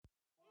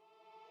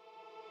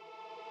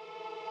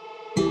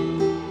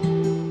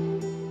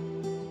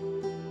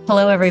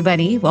Hello,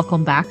 everybody.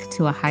 Welcome back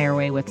to A Higher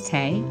Way with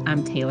Tay.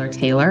 I'm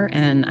Taylor,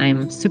 and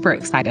I'm super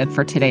excited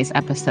for today's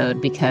episode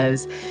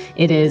because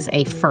it is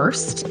a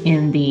first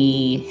in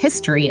the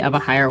history of A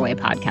Higher Way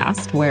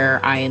podcast where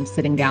I am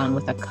sitting down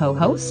with a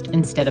co-host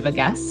instead of a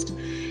guest,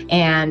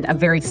 and a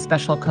very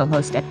special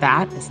co-host at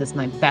that. This is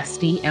my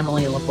bestie,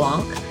 Emily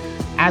LeBlanc.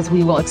 As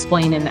we will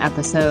explain in the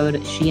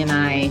episode, she and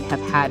I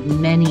have had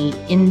many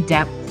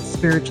in-depth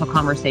spiritual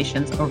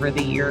conversations over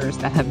the years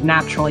that have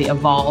naturally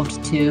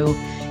evolved to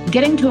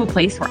getting to a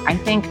place where I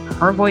think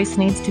her voice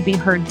needs to be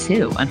heard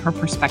too, and her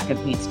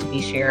perspective needs to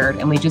be shared.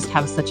 And we just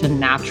have such a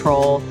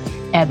natural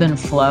ebb and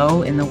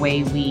flow in the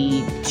way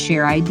we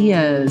share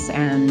ideas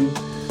and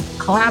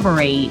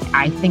collaborate.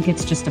 I think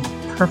it's just a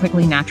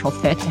perfectly natural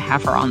fit to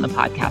have her on the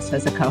podcast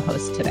as a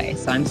co-host today.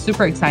 So I'm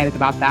super excited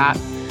about that.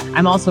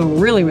 I'm also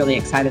really, really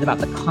excited about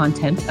the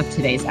content of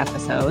today's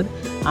episode.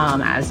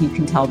 As you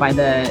can tell by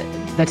the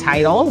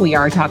title, we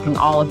are talking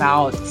all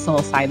about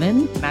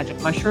psilocybin, magic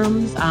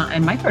mushrooms,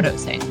 and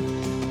microdosing.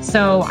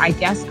 So I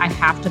guess I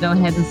have to go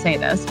ahead and say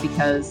this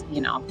because,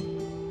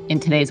 in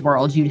today's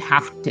world, you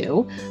have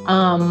to.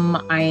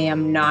 I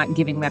am not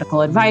giving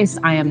medical advice.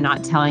 I am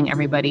not telling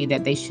everybody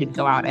that they should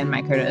go out and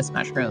microdose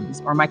mushrooms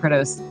or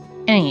microdose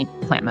any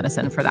plant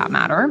medicine for that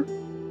matter,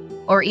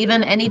 or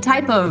even any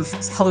type of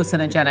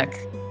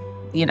hallucinogenic,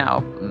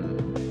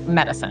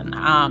 medicine.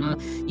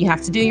 You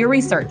have to do your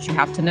research. You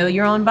have to know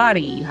your own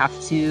body. You have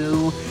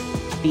to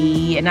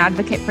be an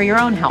advocate for your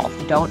own health.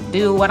 Don't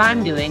do what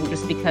I'm doing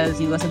just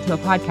because you listened to a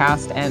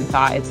podcast and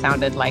thought it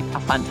sounded like a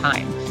fun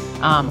time.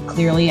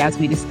 Clearly, as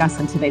we discuss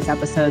in today's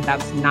episode,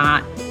 that's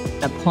not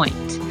the point.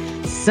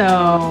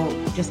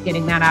 So just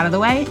getting that out of the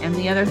way. And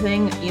the other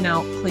thing,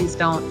 please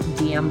don't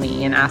DM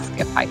me and ask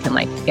if I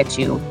can get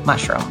you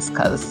mushrooms,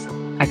 because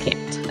I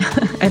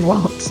can't and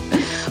won't.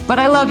 But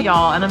I love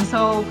y'all, and I'm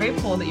so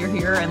grateful that you're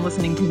here and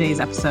listening to today's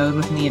episode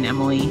with me and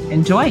Emily.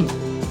 Enjoy.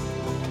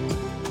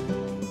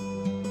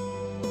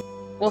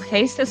 Well,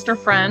 hey, sister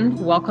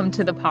friend, welcome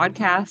to the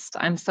podcast.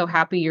 I'm so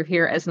happy you're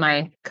here as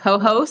my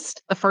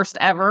co-host, the first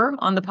ever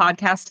on the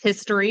podcast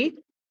history.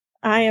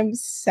 I am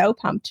so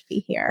pumped to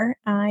be here.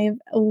 I've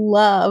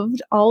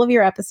loved all of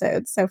your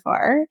episodes so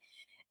far,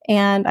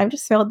 and I'm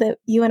just thrilled that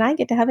you and I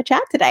get to have a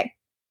chat today.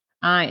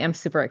 I am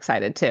super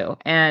excited too.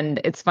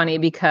 And it's funny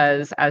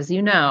because, as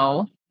you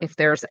know, if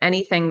there's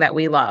anything that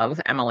we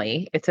love,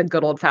 Emily, it's a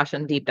good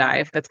old-fashioned deep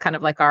dive. That's kind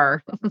of like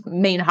our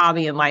main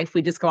hobby in life.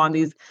 We just go on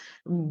these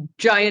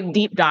giant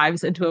deep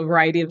dives into a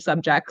variety of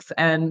subjects.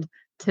 And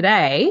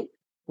today,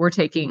 we're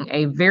taking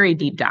a very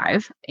deep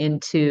dive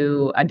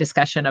into a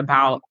discussion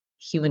about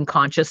human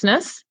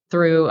consciousness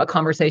through a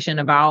conversation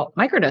about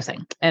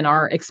microdosing and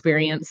our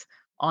experience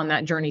on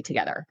that journey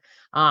together,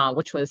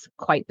 which was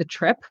quite the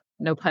trip.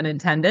 No pun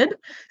intended.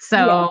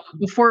 So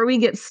Before we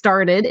get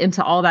started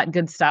into all that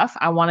good stuff,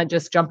 I want to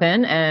just jump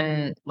in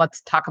and let's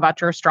talk about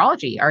your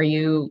astrology. Are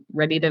you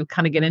ready to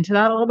kind of get into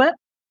that a little bit?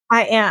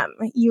 I am.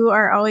 You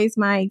are always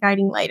my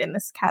guiding light in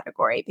this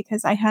category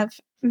because I have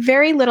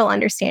very little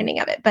understanding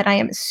of it, but I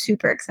am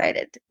super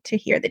excited to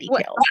hear the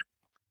details.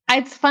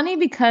 It's funny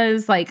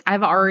because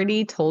I've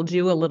already told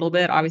you a little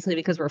bit, obviously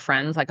because we're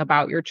friends,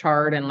 about your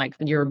chart and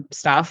your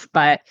stuff.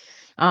 But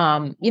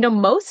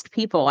most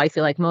people, I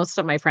feel like most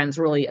of my friends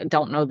really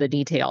don't know the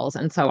details.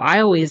 And so I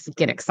always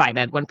get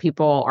excited when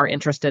people are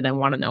interested and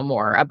want to know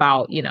more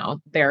about,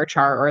 their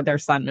chart or their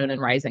sun, moon,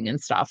 and rising and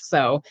stuff.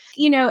 So,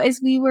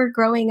 as we were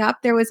growing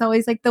up, there was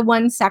always the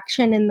one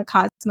section in the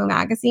Cosmo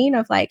magazine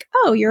of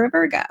oh, you're a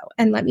Virgo.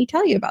 And let me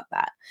tell you about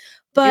that.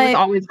 But it was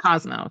always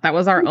Cosmo. That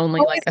was our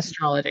only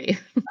astrology.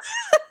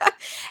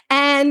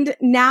 And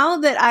now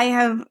that I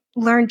have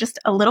learned just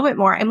a little bit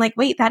more, I'm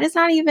wait, that is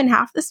not even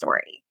half the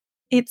story.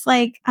 It's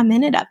a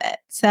minute of it.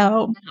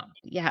 So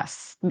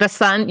yes,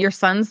 your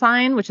sun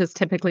sign, which is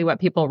typically what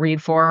people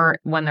read for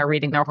when they're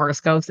reading their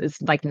horoscopes, is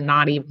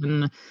not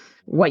even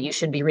what you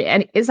should be reading.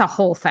 And it's a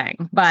whole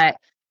thing. But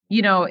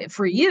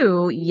for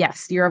you,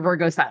 yes, you're a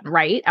Virgo sun,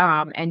 right?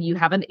 And you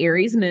have an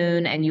Aries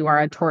moon and you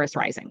are a Taurus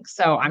rising.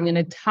 So I'm going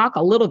to talk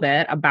a little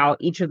bit about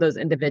each of those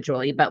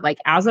individually. But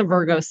as a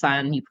Virgo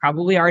sun, you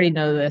probably already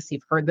know this.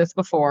 You've heard this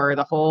before.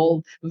 The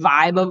whole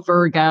vibe of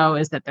Virgo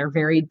is that they're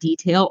very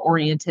detail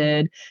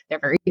oriented. They're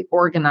very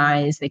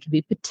organized. They can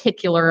be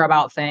particular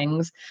about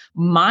things.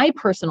 My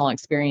personal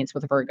experience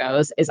with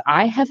Virgos is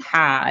I have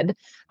had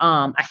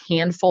a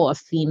handful of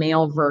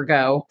female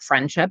Virgo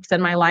friendships in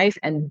my life.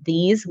 And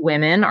these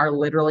women are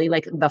literally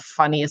the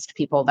funniest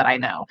people that I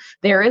know.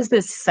 There is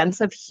this sense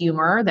of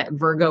humor that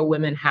Virgo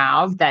women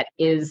have that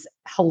is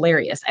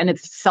hilarious. And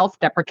it's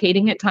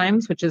self-deprecating at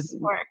times, which is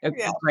a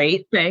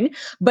great thing.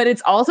 But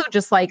it's also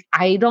just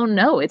I don't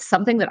know. It's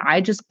something that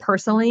I just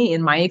personally,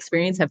 in my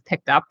experience, have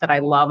picked up that I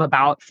love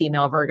about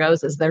female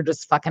Virgos is they're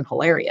just fucking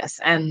hilarious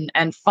and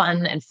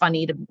fun and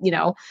funny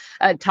to,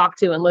 talk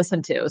to and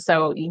listen to.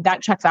 So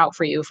that checks out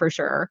for you for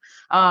sure.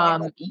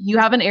 You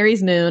have an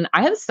Aries moon.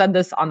 I have said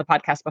this on the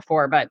podcast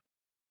before, but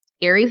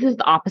Aries is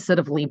the opposite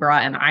of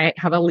Libra, and I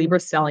have a Libra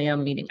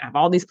stellium, meaning I have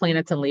all these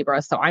planets in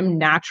Libra. So I'm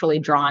naturally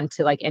drawn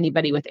to like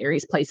anybody with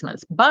Aries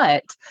placements,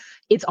 but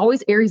it's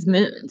always Aries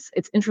moons.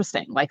 It's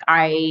interesting. Like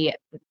I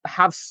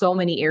have so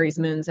many Aries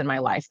moons in my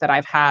life that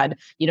I've had,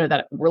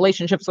 that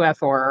relationships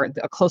with or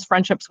close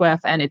friendships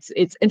with. And it's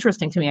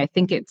interesting to me. I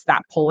think it's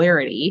that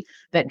polarity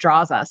that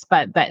draws us,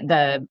 but that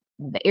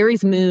the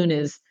Aries moon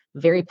is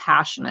very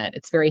passionate.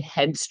 It's very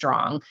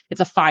headstrong. It's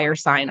a fire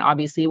sign,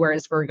 obviously,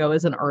 whereas Virgo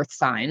is an earth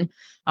sign.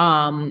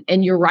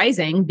 And your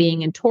rising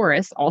being in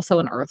Taurus, also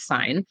an earth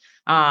sign,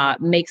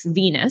 makes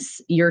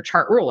Venus your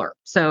chart ruler.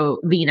 So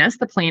Venus,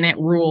 the planet,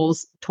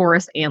 rules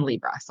Taurus and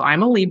Libra. So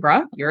I'm a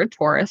Libra, you're a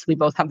Taurus. We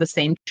both have the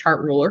same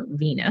chart ruler,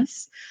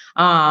 Venus.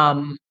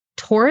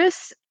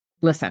 Taurus,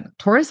 listen,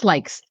 Taurus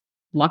likes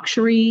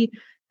luxury,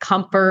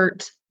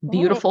 comfort,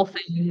 beautiful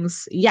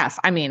things. Yes.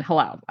 I mean,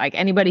 hello, like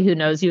anybody who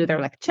knows you, they're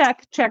like,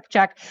 check, check,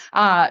 check.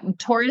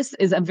 Taurus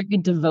is a very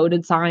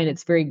devoted sign.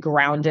 It's very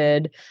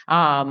grounded.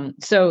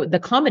 So the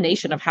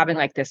combination of having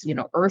like this,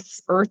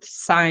 earth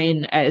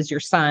sign as your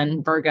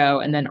sun, Virgo,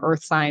 and then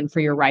earth sign for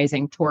your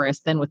rising Taurus,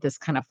 then with this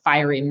kind of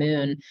fiery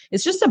moon,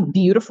 it's just a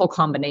beautiful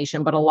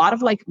combination, but a lot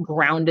of like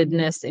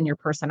groundedness in your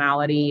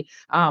personality.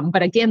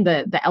 But again,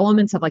 the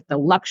elements of like the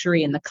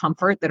luxury and the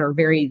comfort that are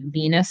very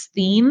Venus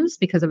themes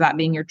because of that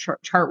being your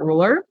chart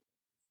ruler,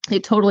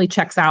 it totally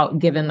checks out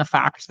given the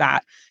fact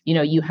that,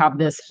 you have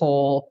this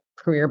whole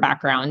career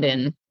background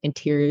in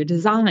interior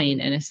design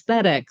and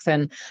aesthetics.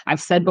 And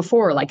I've said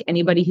before, like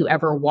anybody who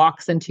ever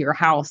walks into your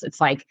house, it's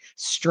like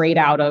straight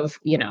out of,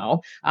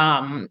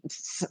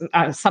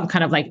 some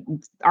kind of like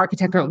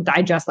architectural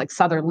digest, like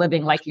Southern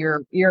Living, like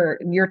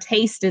your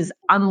taste is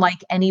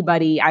unlike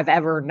anybody I've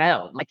ever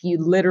known. Like you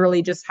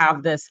literally just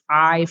have this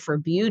eye for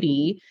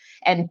beauty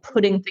and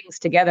putting things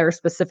together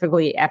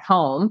specifically at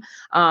home,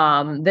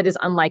 that is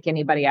unlike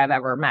anybody I've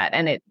ever met.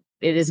 And it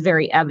is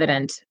very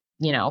evident,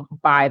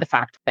 by the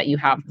fact that you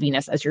have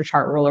Venus as your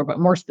chart ruler, but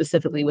more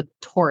specifically with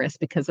Taurus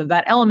because of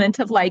that element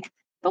of like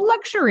the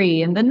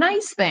luxury and the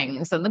nice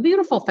things and the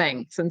beautiful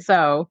things. And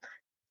so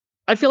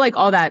I feel like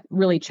all that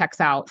really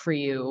checks out for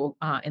you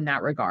in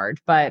that regard.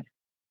 But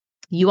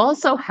you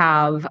also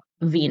have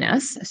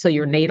Venus. So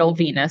your natal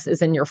Venus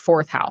is in your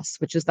fourth house,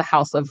 which is the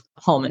house of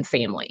home and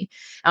family.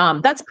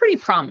 That's pretty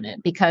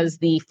prominent because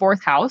the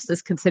fourth house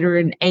is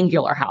considered an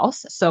angular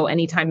house. So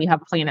anytime you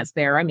have planets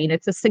there, I mean,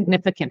 it's a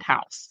significant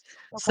house.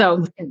 Okay.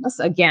 So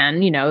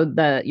again,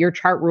 your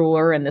chart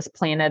ruler and this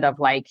planet of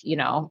like,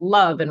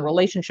 love and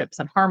relationships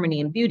and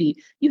harmony and beauty,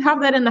 you have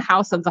that in the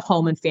house of the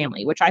home and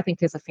family, which I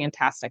think is a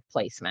fantastic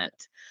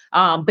placement.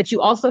 But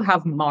you also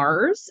have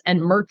Mars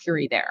and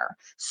Mercury there.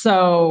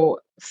 So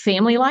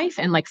family life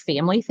and like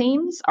family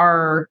themes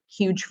are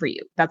huge for you.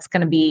 That's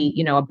going to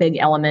be, a big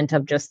element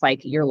of just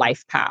like your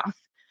life path.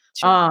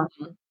 Sure.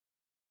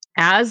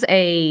 As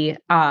a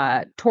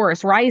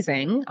Taurus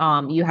rising,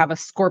 you have a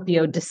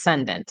Scorpio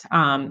descendant,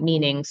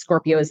 meaning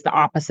Scorpio is the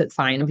opposite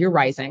sign of your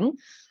rising.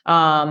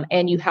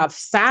 And you have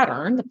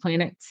Saturn, the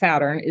planet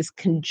Saturn is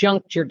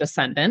conjunct your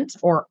descendant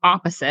or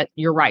opposite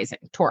your rising,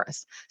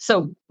 Taurus.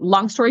 So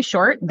long story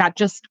short, that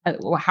just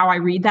how I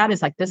read that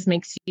is like, this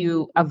makes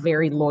you a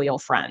very loyal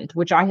friend,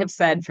 which I have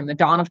said from the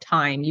dawn of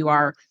time, you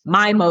are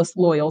my most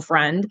loyal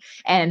friend.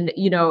 And,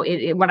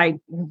 when I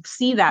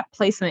see that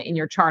placement in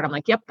your chart, I'm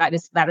like, yep, that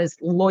is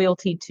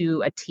loyalty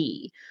to a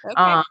T.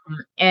 Okay.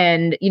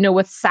 And,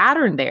 with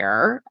Saturn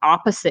there,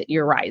 opposite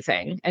your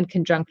rising and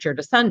conjunct your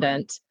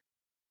descendant,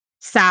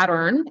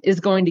 Saturn is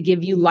going to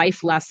give you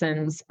life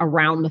lessons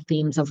around the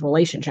themes of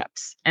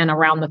relationships and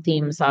around the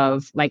themes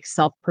of like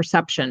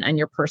self-perception and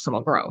your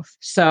personal growth.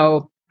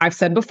 So I've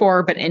said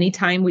before, but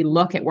anytime we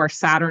look at where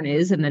Saturn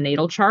is in the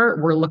natal chart,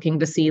 we're looking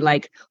to see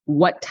like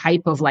what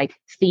type of like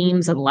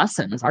themes and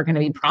lessons are going to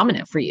be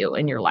prominent for you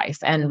in your life.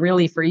 And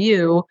really for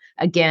you,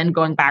 again,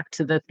 going back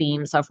to the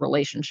themes of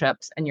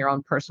relationships and your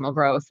own personal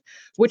growth,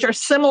 which are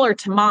similar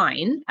to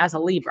mine as a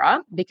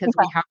Libra, because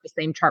we have the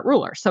same chart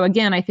ruler. So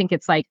again, I think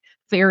it's like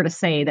fair to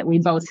say that we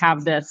both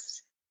have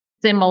this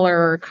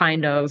similar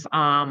kind of,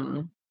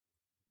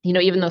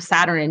 even though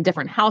Saturn in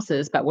different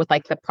houses, but with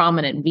like the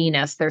prominent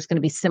Venus, there's going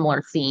to be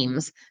similar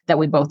themes that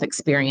we both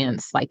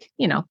experience, like,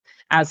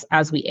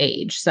 as we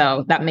age.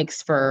 So that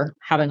makes for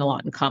having a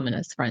lot in common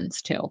as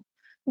friends too.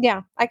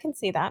 Yeah, I can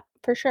see that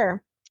for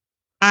sure.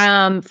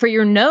 For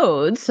your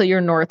nodes, so your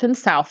north and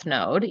south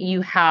node, you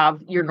have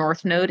your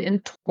north node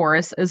in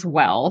Taurus as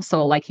well.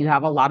 So like you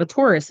have a lot of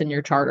Taurus in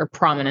your chart or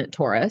prominent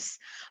Taurus.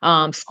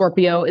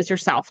 Scorpio is your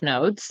south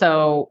node.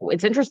 So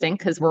it's interesting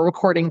because we're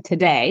recording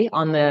today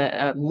on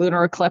the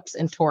lunar eclipse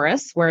in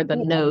Taurus, where the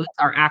nodes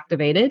are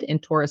activated in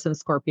Taurus and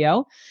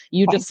Scorpio.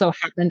 You just so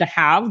happen to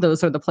have,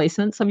 those are the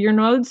placements of your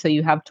nodes. So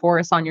you have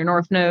Taurus on your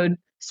north node,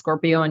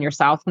 Scorpio on your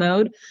south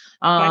node.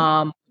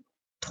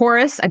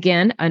 Taurus,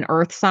 again, an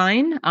earth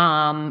sign,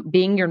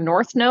 being your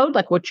north node,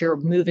 like what you're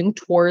moving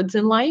towards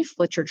in life,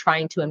 what you're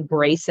trying to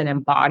embrace and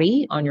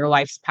embody on your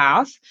life's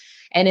path.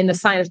 And in the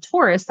sign of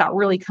Taurus, that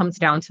really comes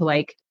down to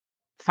like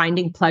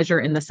finding pleasure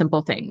in the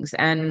simple things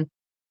and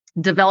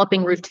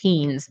developing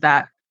routines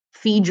that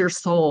feed your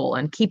soul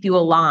and keep you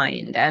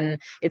aligned.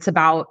 And it's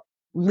about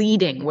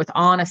leading with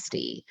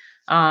honesty.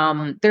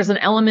 There's an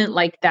element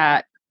like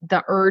that.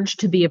 The urge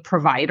to be a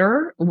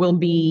provider will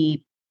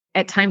be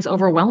at times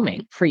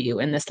overwhelming for you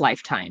in this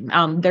lifetime.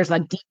 There's a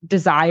deep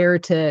desire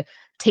to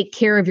take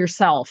care of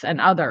yourself and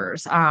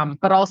others,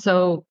 but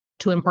also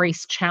to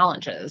embrace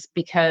challenges,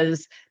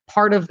 because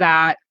part of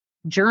that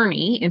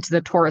journey into the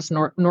Taurus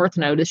North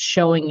Node is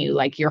showing you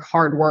like your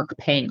hard work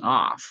paying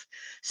off.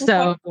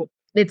 So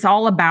it's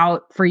all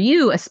about, for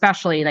you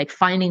especially, like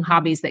finding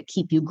hobbies that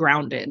keep you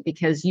grounded,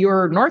 because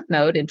your North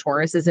Node in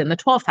Taurus is in the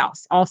 12th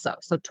house also.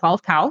 So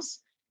 12th house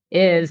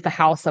is the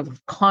house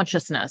of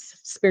consciousness,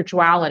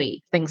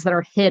 spirituality, things that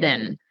are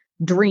hidden,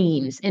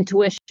 dreams,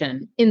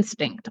 intuition,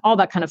 instinct, all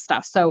that kind of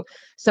stuff. So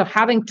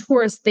having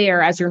Taurus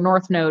there as your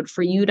North Node,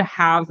 for you to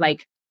have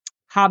like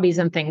hobbies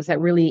and things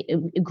that really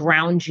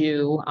ground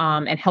you,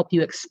 and help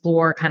you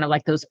explore kind of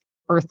like those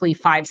earthly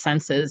five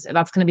senses,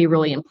 that's going to be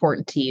really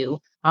important to you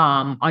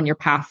on your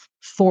path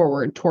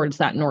forward towards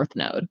that North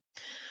Node.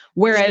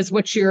 Whereas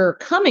what you're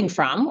coming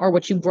from, or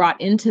what you brought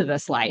into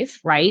this life,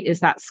 right, is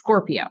that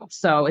Scorpio.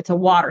 So it's a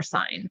water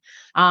sign.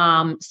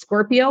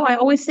 Scorpio, I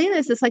always say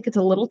this, it's like it's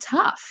a little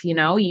tough. You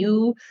know,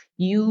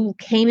 you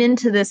came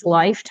into this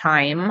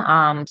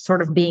lifetime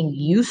sort of being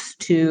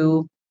used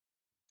to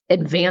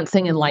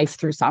advancing in life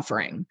through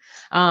suffering.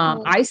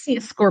 I see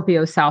a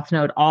Scorpio South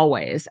Node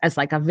always as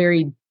like a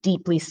very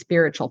deeply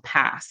spiritual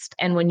past.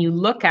 And when you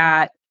look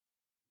at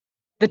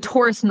the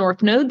Taurus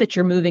North Node that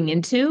you're moving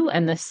into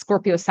and the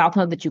Scorpio South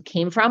Node that you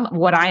came from,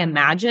 what I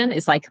imagine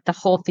is like the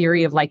whole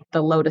theory of like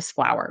the lotus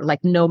flower,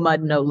 like no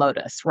mud, no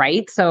lotus,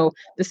 right? So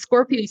the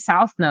Scorpio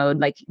South Node,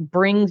 like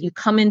you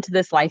come into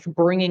this life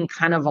bringing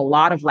kind of a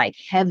lot of like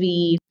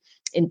heavy,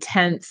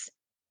 intense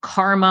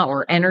karma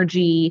or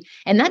energy.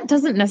 And that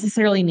doesn't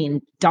necessarily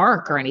mean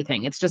dark or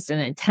anything. It's just an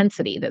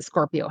intensity that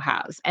Scorpio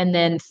has. And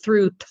then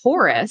through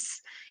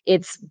Taurus,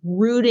 it's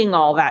rooting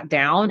all that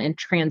down and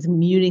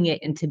transmuting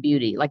it into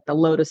beauty, like the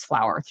lotus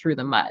flower through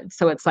the mud.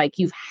 So it's like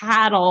you've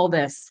had all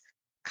this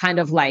kind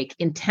of like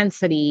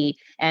intensity,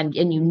 and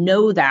you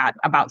know that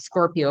about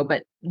Scorpio,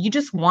 but you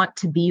just want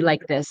to be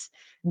like this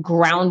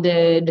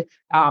grounded,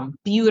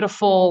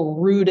 beautiful,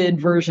 rooted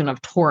version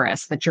of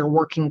Taurus that you're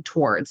working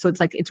towards. So it's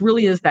like, it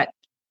really is that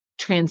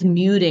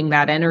transmuting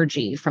that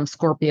energy from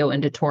Scorpio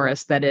into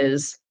Taurus that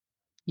is,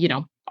 you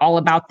know, all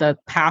about the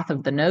path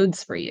of the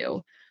nodes for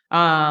you.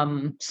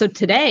 So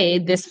today,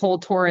 this whole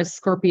Taurus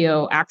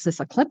Scorpio axis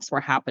eclipse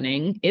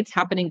it's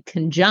happening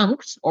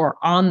conjunct or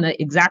on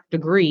the exact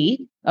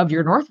degree of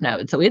your North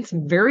Node. So it's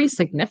very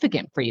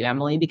significant for you,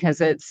 Emily,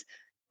 because it's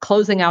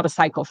closing out a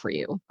cycle for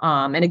you.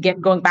 And again,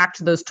 going back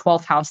to those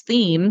 12th house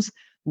themes,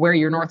 where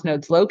your North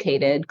Node's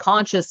located,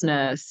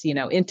 consciousness, you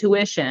know,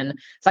 intuition,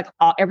 it's like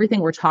everything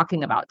we're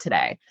talking about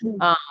today.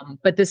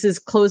 But this is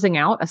closing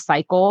out a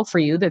cycle for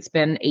you that's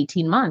been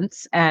 18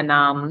 months.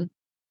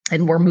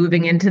 And we're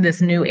moving into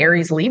this new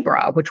Aries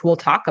Libra, which we'll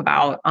talk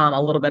about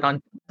a little bit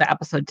on the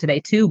episode today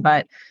too.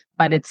 But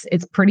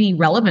it's pretty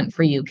relevant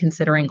for you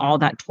considering all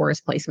that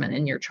Taurus placement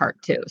in your chart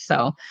too.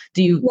 So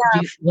do you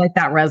feel like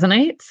that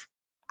resonates?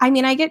 I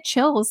mean, I get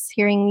chills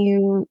hearing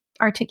you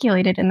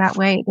articulate it in that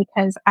way,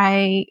 because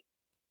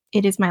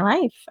it is my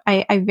life.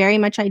 I very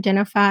much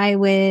identify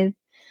with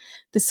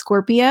the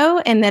Scorpio,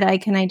 and that I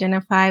can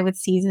identify with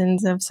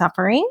seasons of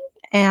suffering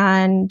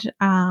and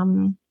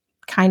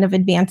kind of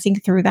advancing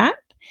through that.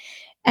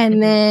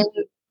 And then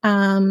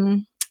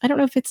I don't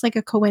know if it's like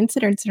a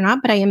coincidence or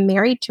not, but I am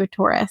married to a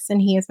Taurus,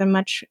 and he is a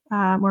much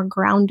more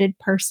grounded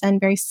person,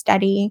 very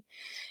steady.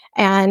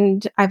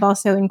 And I've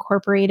also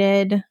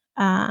incorporated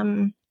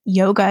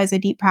yoga as a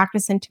deep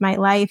practice into my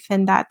life,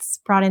 and that's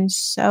brought in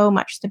so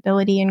much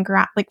stability and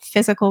like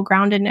physical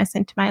groundedness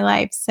into my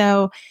life.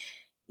 So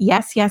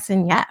yes, yes,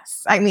 and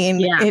yes. I mean,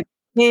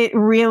 it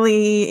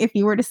really, if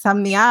you were to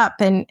sum me up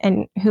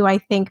and who I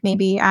think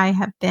maybe I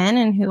have been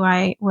and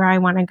where I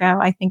want to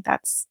go, I think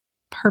that's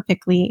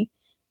perfectly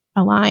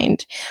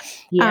aligned.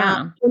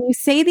 When you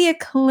say the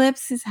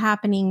eclipse is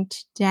happening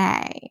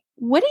today,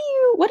 what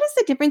is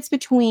the difference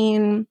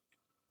between,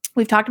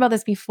 we've talked about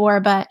this before,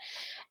 but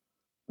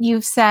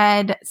you've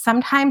said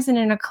sometimes in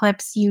an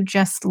eclipse, you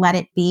just let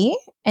it be.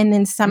 And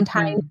then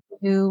sometimes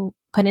you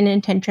put an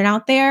intention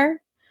out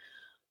there.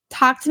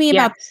 Talk to me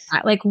about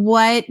that. Like,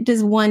 what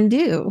does one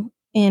do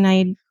in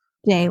a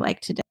day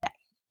like today?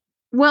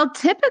 Well,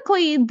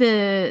 typically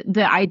the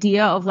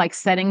idea of like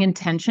setting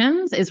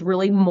intentions is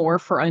really more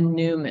for a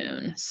new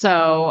moon.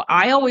 So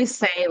I always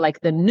say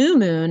like the new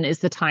moon is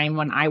the time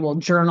when I will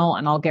journal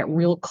and I'll get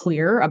real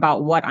clear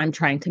about what I'm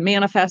trying to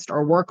manifest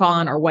or work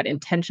on, or what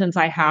intentions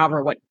I have,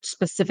 or what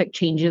specific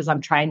changes I'm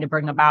trying to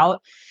bring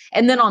about.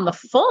 And then on the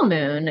full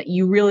moon,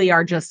 you really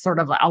are just sort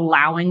of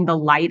allowing the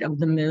light of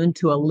the moon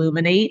to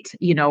illuminate,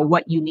 you know,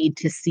 what you need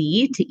to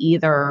see to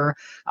either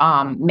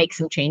make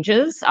some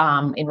changes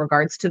in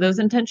regards to those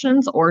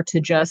intentions, or to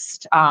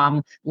just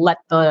let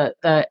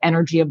the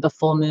energy of the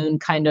full moon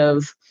kind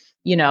of,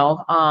 you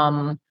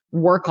know,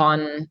 work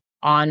on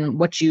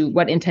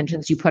what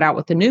intentions you put out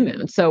with the new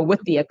moon. So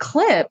with the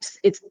eclipse,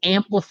 it's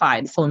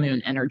amplified full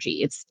moon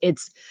energy.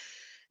 It's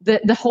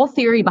the whole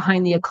theory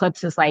behind the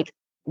eclipse is like,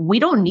 we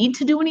don't need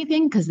to do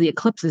anything because the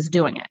eclipse is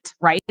doing it,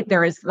 right?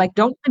 There is like,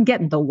 don't even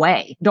get in the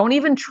way. Don't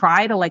even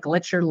try to like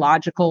let your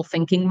logical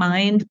thinking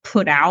mind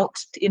put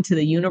out into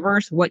the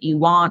universe what you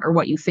want or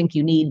what you think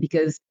you need,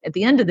 because at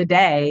the end of the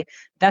day,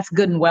 that's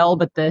good and well,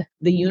 but the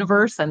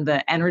universe and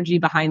the energy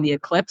behind the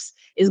eclipse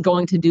is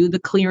going to do the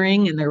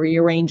clearing and the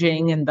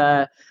rearranging and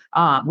the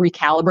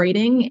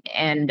recalibrating.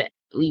 And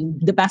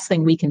the best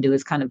thing we can do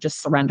is kind of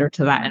just surrender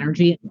to that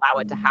energy,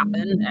 allow it to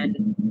happen,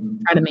 and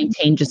try to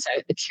maintain just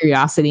a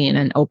curiosity and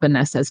an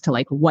openness as to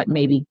like what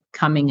may be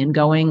coming and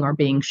going or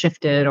being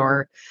shifted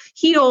or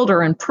healed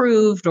or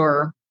improved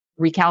or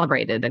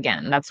recalibrated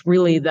again. That's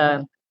really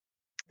the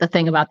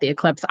thing about the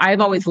eclipse. I've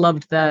always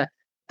loved the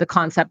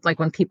concept, like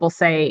when people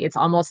say it's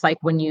almost like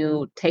when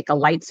you take a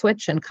light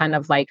switch and kind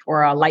of like,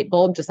 or a light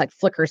bulb just like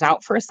flickers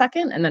out for a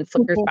second and then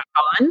flickers back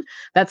on.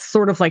 That's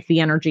sort of like the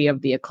energy of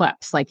the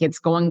eclipse. Like it's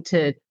going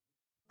to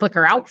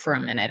flicker out for a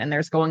minute and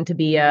there's going to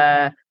be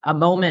a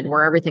moment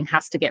where everything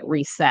has to get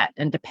reset.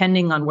 And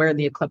depending on where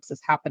the eclipse is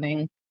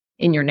happening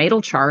in your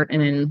natal chart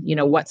and in,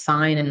 what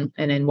sign and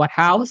in what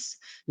house,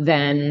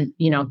 then,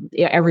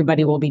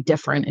 everybody will be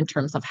different in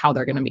terms of how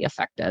they're going to be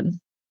affected.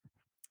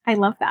 I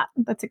love that.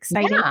 That's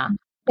exciting. Yeah.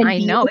 I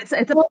know it's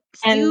a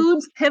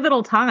huge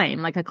pivotal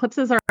time. Like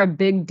eclipses are a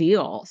big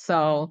deal.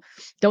 So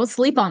don't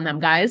sleep on them,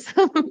 guys.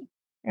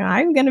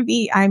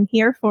 I'm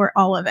here for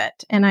all of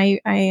it. And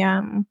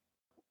I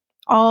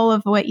all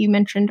of what you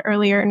mentioned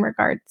earlier in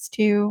regards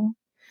to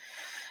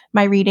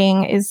my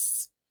reading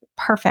is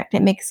perfect.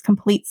 It makes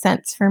complete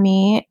sense for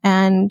me.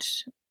 And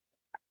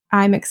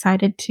I'm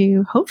excited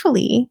to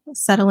hopefully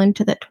settle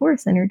into the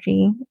Taurus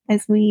energy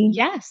as we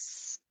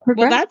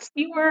progress.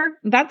 Well,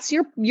 that's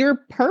your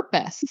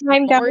purpose. The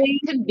more you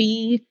can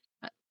be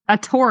a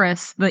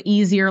Taurus, the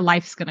easier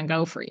life's going to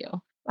go for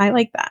you. I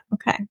like that.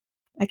 Okay.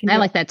 I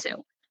like that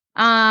too.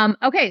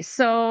 Okay,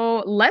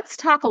 so let's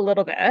talk a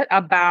little bit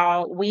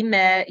about, we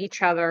met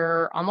each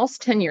other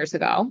almost 10 years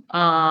ago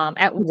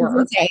at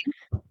work.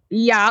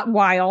 Yeah,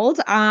 wild.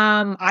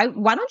 Why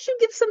don't you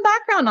give some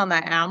background on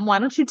that, Em? Why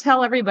don't you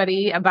tell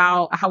everybody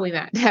about how we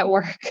met at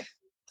work?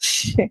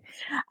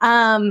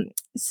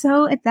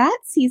 So at that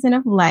season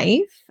of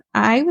life,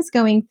 I was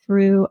going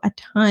through a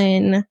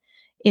ton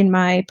in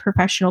my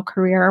professional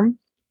career.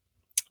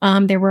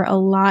 There were a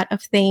lot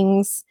of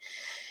things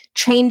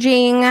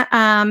changing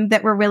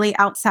that were really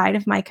outside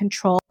of my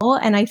control.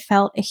 And I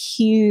felt a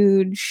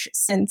huge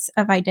sense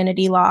of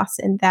identity loss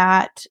in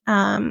that.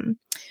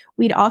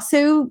 We'd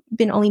also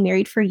been only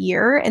married for a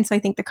year. And so I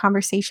think the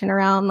conversation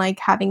around like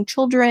having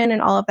children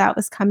and all of that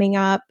was coming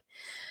up.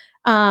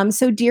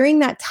 So during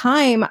that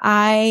time,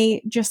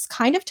 I just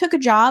kind of took a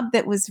job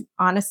that was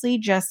honestly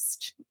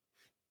just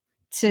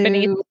to...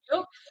 Beneath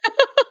you?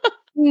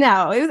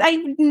 No,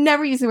 I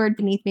never use the word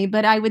beneath me,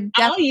 but I would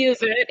definitely... I'll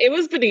use it. It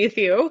was beneath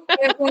you.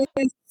 It was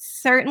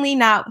certainly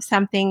not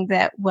something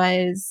that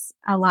was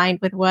aligned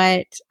with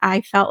what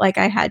I felt like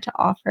I had to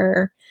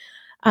offer.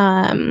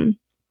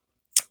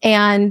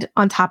 And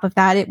on top of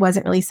that, it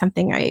wasn't really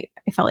something I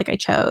felt like I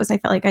chose. I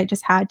felt like I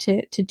just had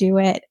to do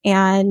it.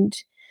 And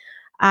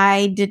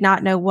I did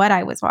not know what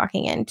I was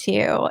walking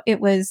into. It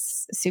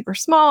was a super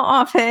small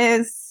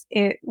office.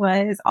 It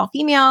was all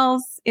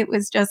females. It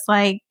was just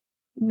like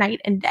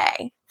night and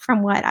day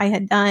from what I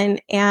had done.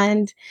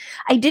 And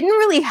I didn't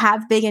really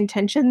have big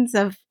intentions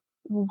of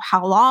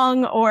how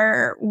long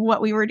or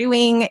what we were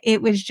doing.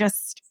 It was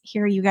just,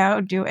 here you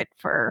go, do it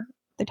for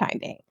the time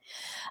being.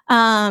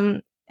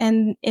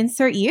 And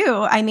insert you.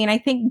 I mean, I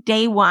think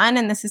day one,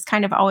 and this has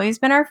kind of always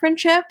been our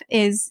friendship,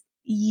 is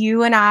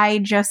you and I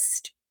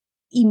just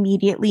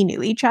immediately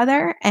knew each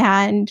other.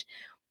 And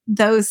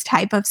those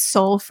type of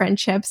soul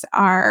friendships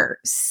are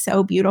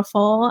so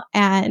beautiful.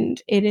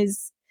 And it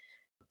is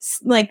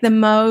like the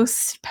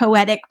most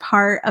poetic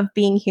part of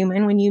being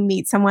human when you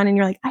meet someone and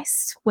you're like, I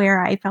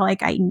swear I felt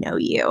like I know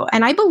you.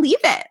 And I believe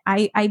it.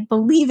 I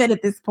believe it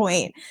at this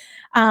point.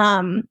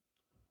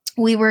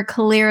 We were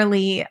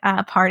clearly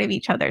part of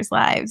each other's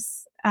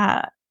lives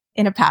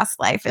in a past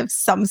life of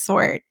some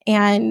sort.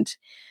 And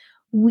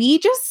we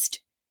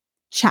just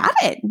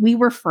chatted. We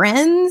were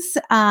friends.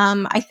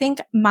 I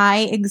think my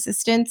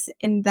existence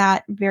in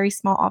that very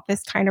small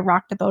office kind of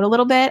rocked the boat a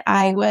little bit.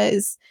 I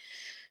was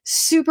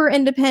super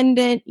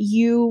independent.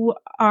 You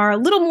are a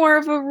little more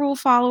of a rule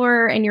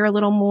follower and you're a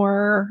little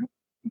more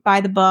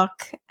by the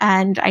book.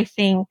 And I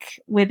think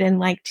within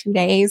like 2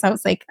 days, I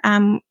was like,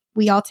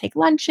 we all take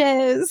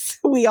lunches.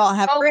 We all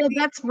have. Oh,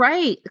 that's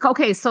right.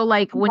 Okay. So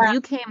like when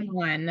you came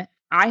on,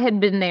 I had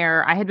been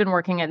there. I had been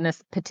working in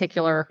this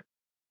particular,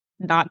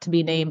 not to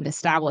be named,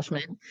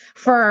 establishment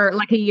for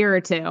like a year or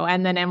two.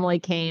 And then Emily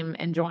came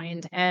and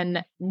joined.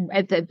 And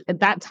at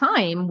that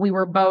time, we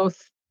were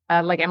both,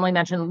 like Emily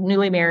mentioned,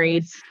 newly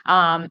married.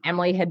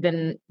 Emily had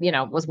been,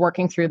 was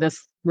working through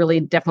this really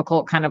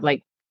difficult kind of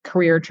like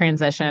career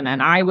transition.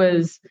 And I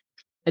was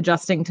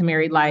adjusting to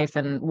married life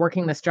and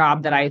working this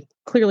job that I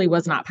clearly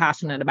was not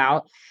passionate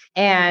about.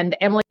 And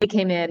Emily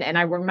came in, and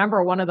I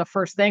remember one of the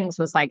first things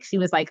was like, she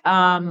was like,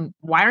 why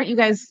aren't you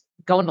guys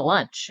going to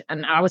lunch?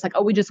 And I was like,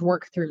 oh, we just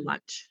work through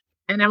lunch.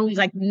 And Emily's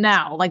like,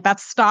 no, like that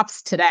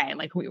stops today.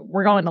 Like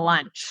we're going to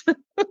lunch.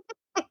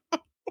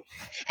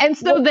 And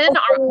so then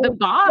the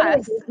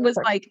boss was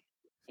like,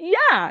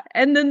 yeah.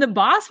 And then the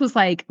boss was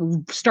like,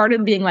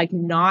 started being like,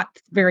 not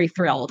very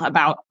thrilled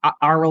about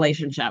our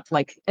relationship.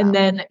 Like, and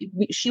then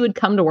she would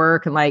come to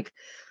work and like,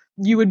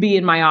 you would be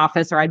in my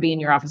office or I'd be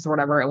in your office or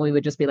whatever. And we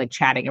would just be like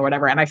chatting or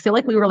whatever. And I feel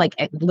like we were like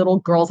little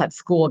girls at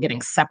school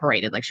getting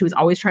separated. Like she was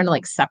always trying to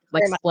like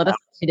split us.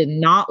 She did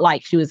not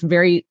like, she was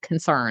very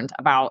concerned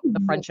about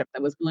the friendship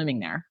that was blooming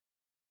there.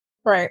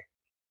 Right.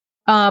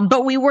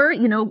 But we were,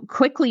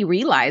 quickly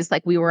realized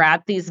like we were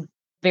at these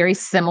very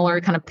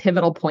similar kind of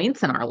pivotal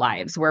points in our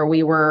lives where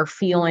we were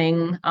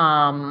feeling,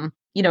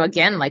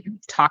 again, like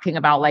talking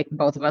about like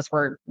both of us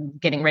were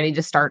getting ready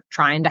to start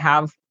trying to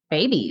have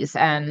babies.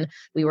 And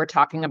we were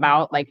talking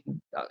about like,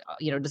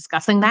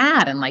 discussing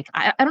that. And like,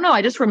 I don't know,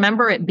 I just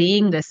remember it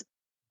being this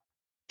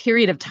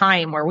period of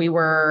time where we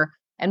were,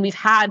 and we've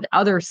had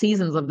other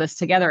seasons of this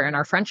together in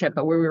our friendship,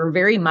 but we were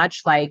very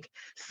much like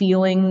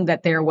feeling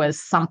that there was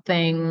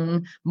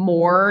something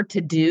more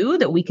to do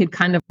that we could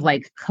kind of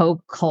like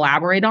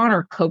collaborate on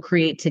or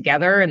co-create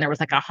together. And there was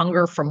like a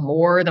hunger for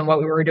more than what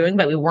we were doing,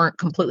 but we weren't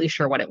completely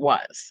sure what it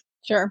was.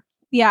 Sure.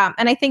 Yeah.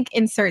 And I think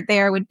insert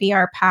there would be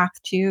our path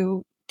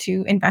to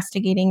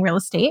investigating real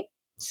estate.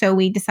 So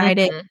we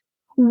decided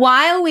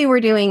while we were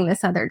doing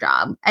this other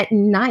job at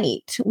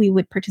night, we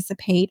would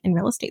participate in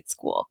real estate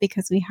school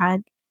because we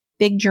had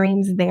big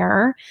dreams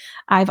there.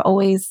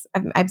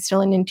 I'm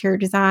still in interior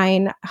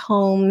design,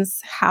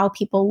 homes, how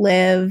people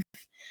live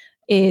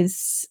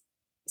is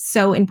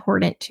so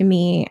important to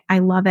me. I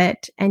love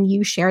it. And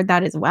you shared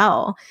that as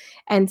well.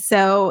 And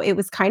so it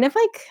was kind of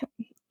like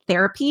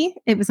therapy.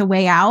 It was a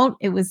way out.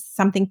 It was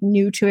something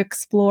new to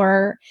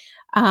explore.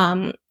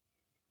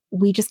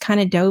 We just kind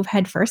of dove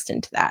headfirst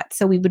into that.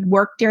 So we would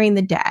work during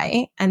the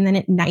day, and then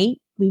at night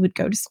we would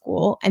go to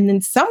school. And then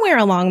somewhere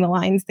along the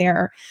lines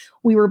there,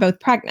 we were both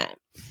pregnant.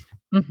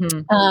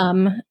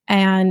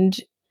 And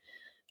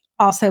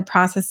also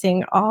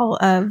processing all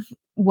of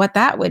what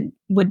that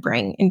would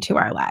bring into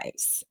our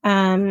lives.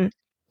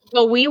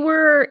 Well,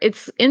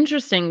 it's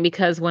interesting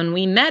because when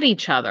we met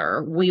each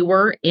other, we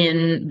were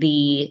in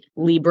the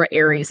Libra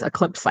Aries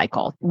eclipse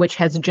cycle, which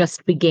has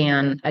just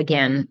began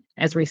again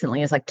as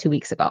recently as like 2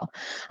 weeks ago.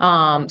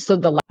 So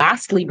the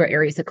last Libra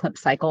Aries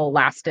eclipse cycle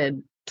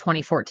lasted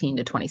 2014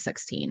 to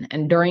 2016.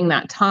 And during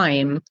that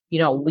time,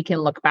 we can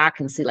look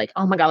back and see like,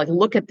 oh my God, like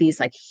look at these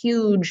like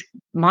huge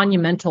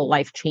monumental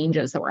life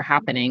changes that were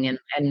happening.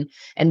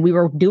 And we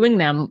were doing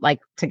them like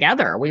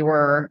together. We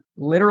were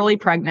literally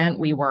pregnant.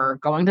 We were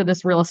going to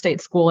this real estate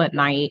school at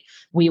night.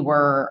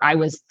 I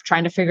was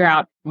trying to figure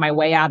out my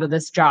way out of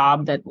this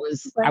job that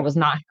I was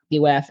not happy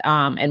with.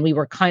 And we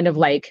were kind of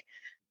like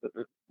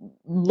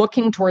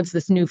looking towards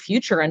this new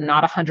future and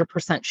not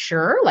 100%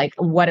 sure like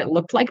what it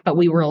looked like, but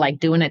we were like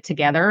doing it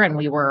together and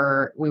we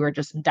were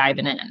just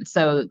diving in.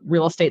 So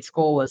real estate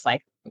school was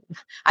like,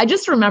 I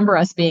just remember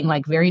us being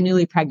like very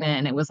newly pregnant,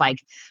 and it was like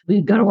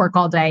we'd go to work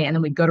all day and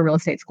then we'd go to real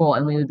estate school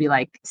and we would be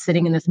like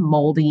sitting in this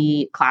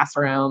moldy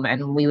classroom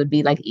and we would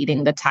be like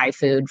eating the Thai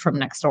food from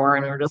next door,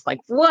 and we were just like,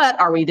 what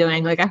are we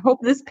doing? Like, I hope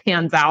this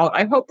pans out.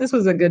 I hope this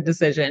was a good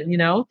decision,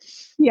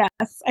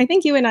 Yes, I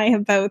think you and I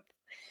have both,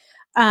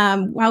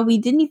 while we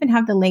didn't even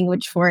have the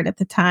language for it at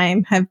the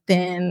time, have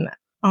been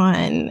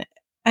on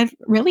a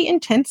really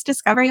intense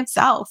discovery of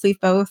self. We've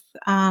both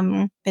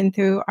been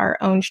through our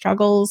own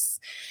struggles,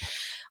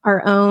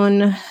 our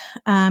own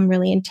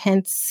really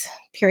intense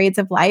periods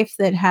of life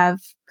that have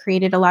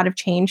created a lot of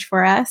change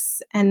for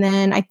us. And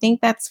then I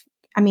think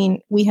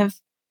we have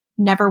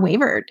never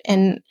wavered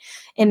in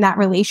that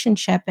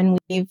relationship. And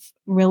we've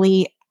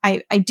really,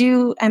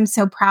 I'm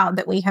so proud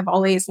that we have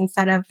always,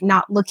 instead of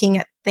not looking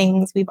at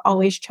things, we've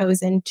always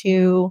chosen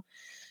to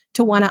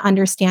want to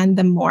understand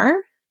them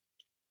more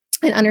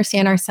and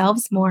understand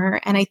ourselves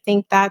more. And I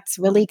think that's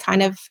really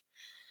kind of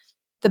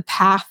the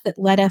path that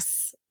led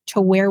us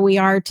to where we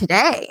are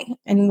today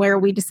and where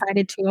we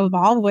decided to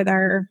evolve with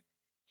our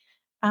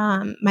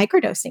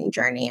microdosing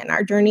journey and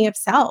our journey of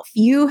self.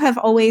 You have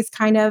always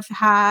kind of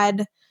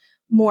had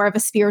more of a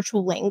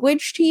spiritual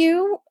language to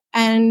you.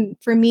 And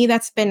for me,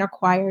 that's been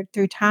acquired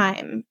through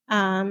time.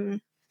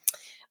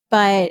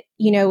 But,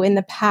 in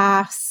the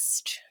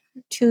past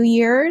 2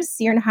 years,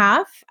 year and a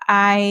half,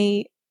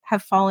 I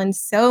have fallen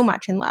so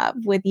much in love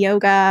with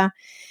yoga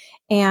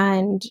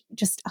and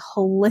just a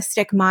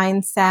holistic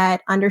mindset,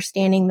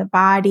 understanding the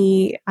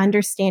body,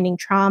 understanding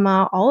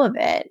trauma, all of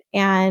it.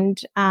 And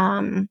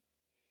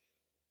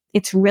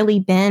it's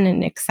really been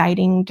an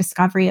exciting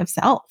discovery of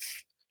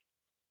self.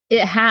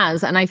 It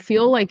has. And I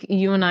feel like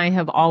you and I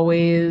have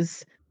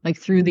always, like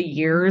through the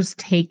years,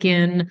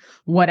 taken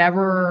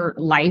whatever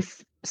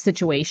life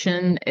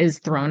situation is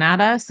thrown at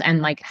us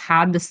and like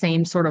had the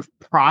same sort of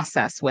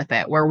process with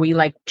it where we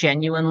like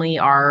genuinely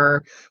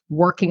are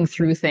working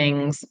through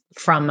things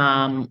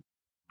from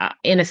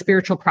in a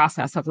spiritual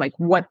process of like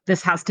what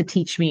this has to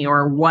teach me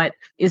or what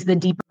is the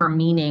deeper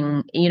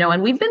meaning,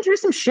 and we've been through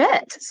some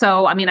shit.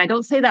 So, I mean, I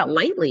don't say that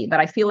lightly, but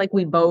I feel like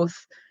we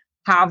both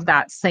have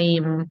that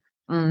same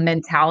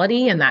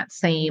mentality and that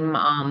same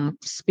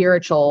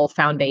spiritual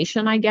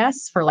foundation, I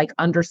guess, for like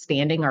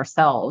understanding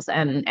ourselves.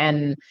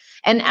 And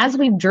as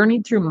we've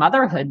journeyed through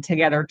motherhood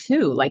together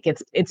too, like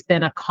it's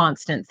been a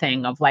constant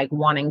thing of like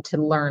wanting to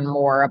learn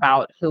more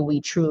about who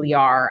we truly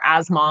are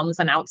as moms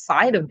and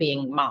outside of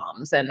being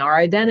moms and our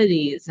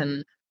identities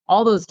and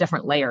all those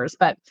different layers.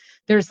 But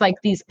there's like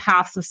these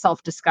paths of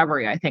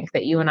self-discovery, I think,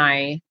 that you and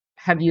I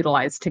have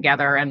utilized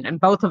together.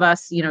 And both of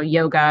us,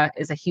 yoga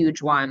is a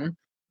huge one.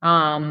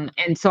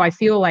 And so I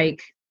feel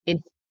like it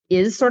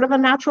is sort of a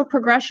natural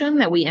progression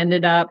that we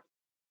ended up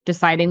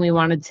deciding we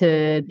wanted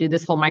to do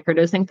this whole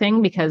microdosing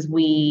thing because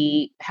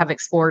we have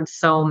explored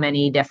so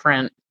many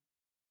different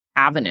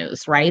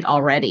avenues, right?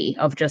 Already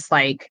of just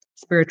like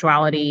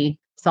spirituality,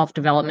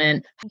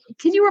 self-development.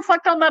 Can you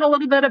reflect on that a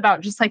little bit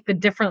about just like the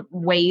different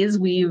ways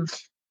we've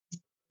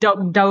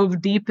dove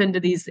deep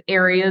into these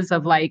areas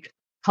of like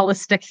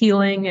holistic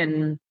healing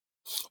and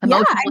Yeah,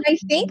 emotional and I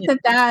think healing?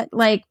 that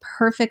like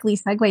perfectly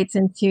segues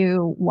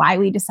into why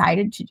we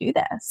decided to do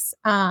this.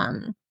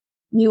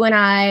 You and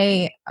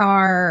I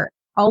are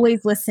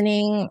always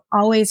listening,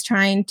 always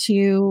trying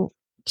to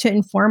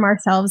inform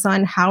ourselves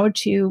on how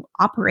to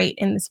operate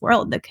in this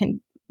world that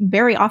can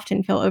very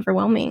often feel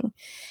overwhelming.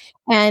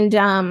 And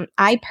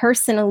I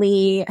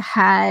personally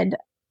had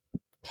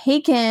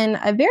taken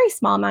a very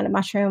small amount of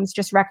mushrooms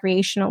just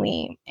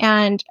recreationally.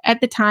 And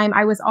at the time,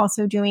 I was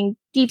also doing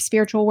deep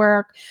spiritual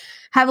work,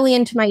 heavily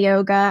into my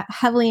yoga,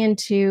 heavily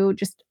into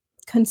just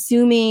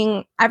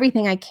consuming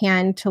everything I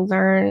can to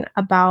learn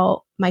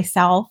about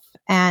myself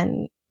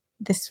and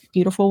this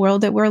beautiful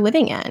world that we're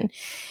living in.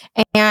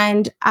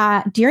 And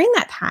during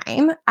that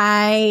time,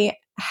 I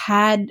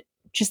had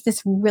just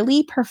this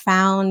really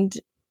profound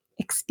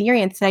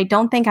experience that I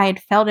don't think I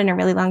had felt in a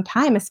really long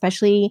time,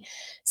 especially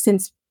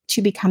since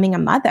to becoming a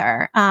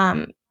mother.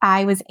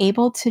 I was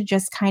able to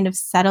just kind of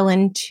settle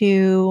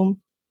into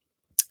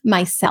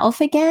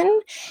myself again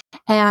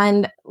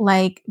and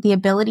like the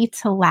ability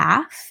to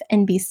laugh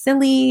and be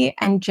silly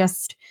and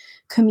just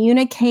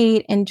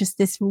communicate in just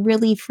this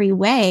really free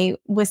way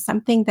was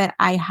something that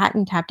I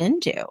hadn't tapped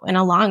into in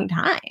a long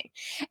time.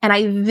 And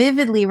I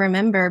vividly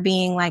remember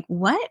being like,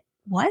 what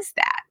was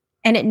that?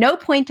 And at no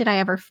point did I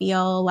ever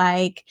feel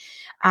like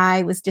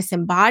I was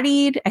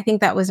disembodied. I think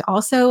that was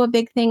also a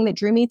big thing that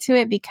drew me to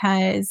it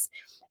because,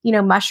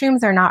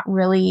 mushrooms are not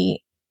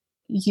really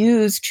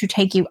used to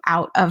take you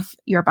out of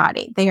your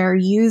body. They are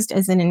used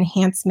as an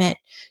enhancement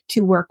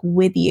to work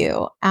with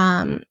you.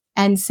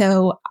 And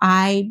so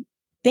I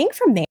think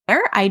from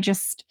there, I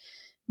just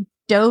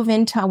dove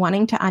into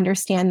wanting to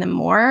understand them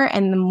more.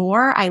 And the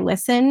more I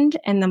listened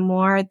and the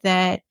more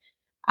that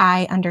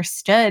I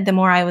understood, the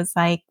more I was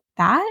like,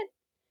 that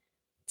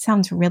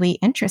sounds really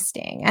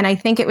interesting. And I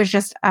think it was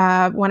just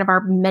one of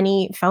our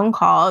many phone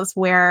calls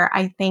where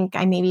I think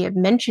I maybe have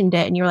mentioned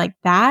it and you're like,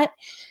 that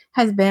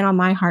has been on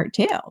my heart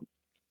too.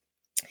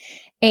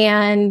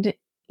 And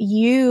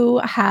you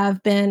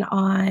have been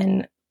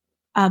on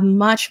a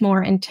much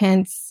more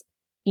intense,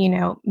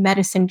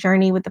 medicine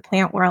journey with the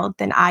plant world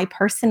than I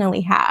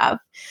personally have.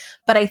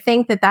 But I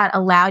think that that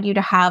allowed you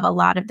to have a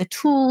lot of the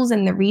tools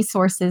and the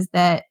resources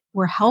that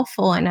were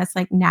helpful in us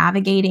like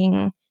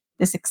navigating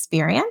this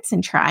experience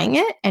and trying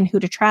it and who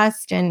to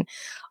trust and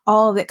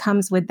all that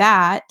comes with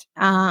that.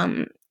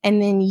 And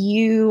then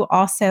you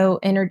also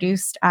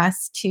introduced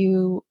us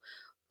to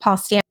Paul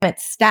Stamett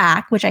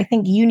Stack, which I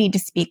think you need to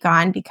speak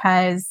on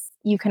because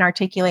you can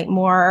articulate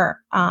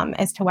more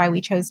as to why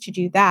we chose to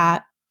do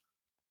that.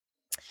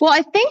 Well,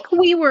 I think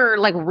we were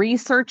like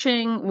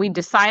researching. We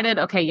decided,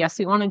 okay, yes,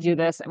 we want to do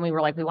this. And we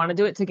were like, we want to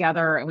do it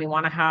together and we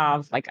want to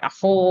have like a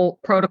whole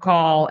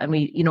protocol. And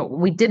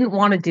we didn't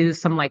want to do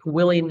some like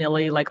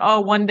willy-nilly, like, oh,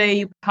 one day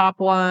you pop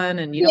one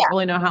and you don't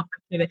really know how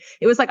to do it.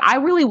 It was like, I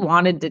really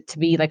wanted it to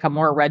be like a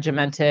more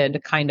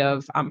regimented kind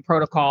of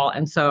protocol.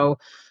 And so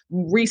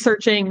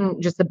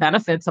researching just the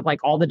benefits of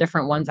like all the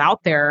different ones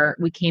out there,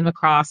 we came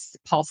across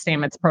Paul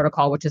Stamets'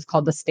 protocol, which is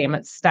called the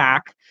Stamett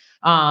Stack.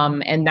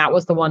 And that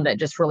was the one that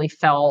just really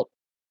felt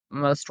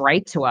most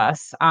right to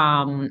us.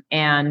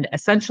 And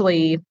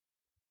essentially,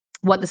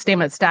 what the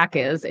Stamett Stack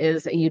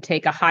is you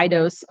take a high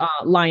dose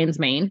lion's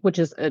mane, which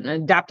is an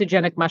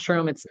adaptogenic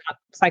mushroom. It's not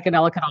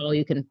psychedelic at all.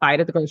 You can buy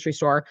it at the grocery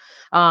store.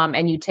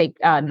 And you take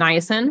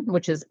niacin,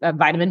 which is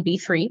vitamin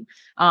B3.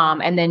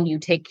 And then you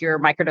take your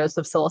microdose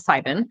of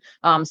psilocybin.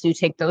 So you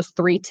take those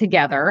three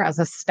together as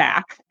a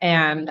stack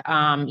and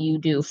you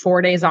do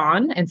 4 days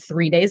on and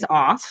 3 days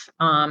off.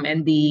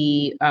 And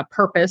the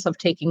purpose of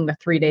taking the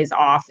 3 days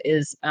off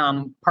is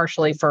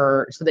partially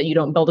so that you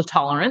don't build a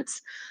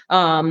tolerance.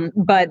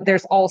 But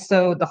there's also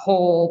the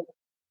whole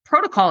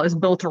protocol is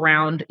built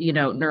around,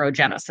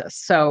 neurogenesis.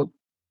 So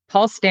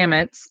Paul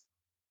Stamets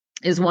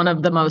is one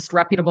of the most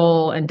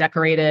reputable and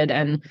decorated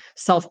and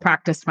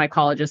self-practiced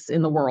mycologists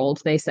in the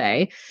world, they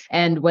say.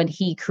 And when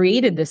he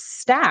created this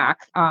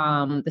stack,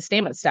 the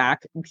Stamett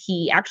Stack,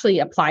 he actually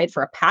applied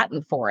for a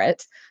patent for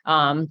it,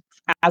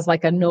 as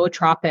like a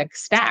nootropic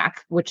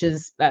stack, which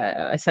is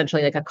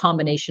essentially like a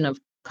combination of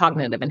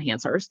cognitive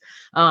enhancers,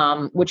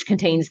 which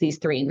contains these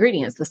three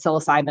ingredients: the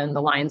psilocybin,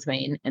 the lion's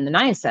mane, and the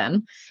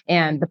niacin.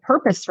 And the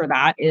purpose for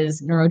that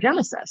is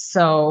neurogenesis.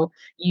 So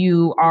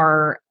you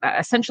are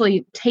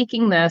essentially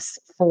taking this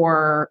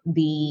for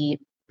the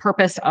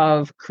purpose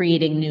of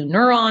creating new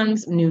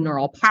neurons, new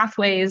neural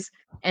pathways,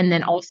 and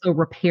then also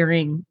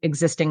repairing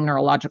existing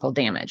neurological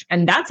damage.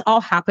 And that's all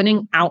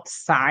happening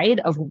outside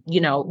of,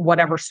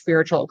 whatever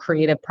spiritual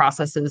creative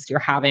processes you're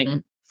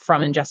having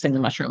from ingesting the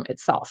mushroom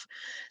itself.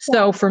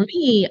 So for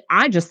me,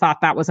 I just thought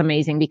that was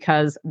amazing,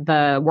 because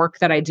the work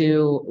that I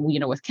do,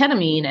 with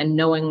ketamine, and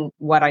knowing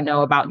what I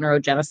know about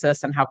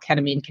neurogenesis and how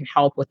ketamine can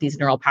help with these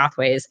neural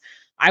pathways,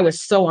 I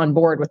was so on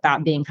board with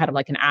that being kind of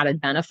like an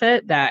added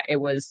benefit that it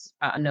was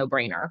a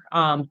no-brainer.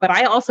 But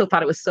I also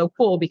thought it was so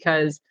cool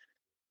because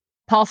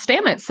Paul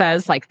Stamets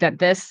says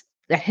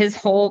that his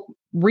whole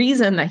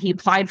reason that he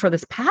applied for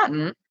this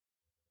patent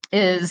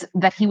is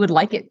that he would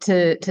like it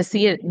to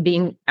see it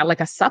being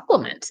like a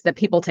supplement that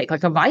people take,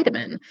 like a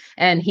vitamin.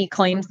 And he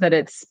claims that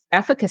its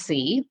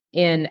efficacy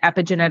in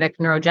epigenetic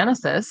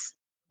neurogenesis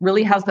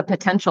really has the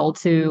potential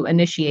to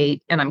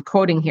initiate, and I'm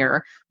quoting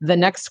here, the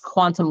next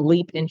quantum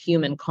leap in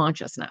human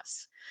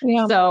consciousness.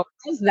 Yeah. So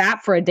how's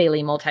that for a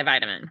daily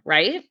multivitamin,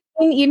 right?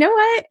 And you know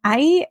what?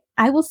 I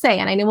will say,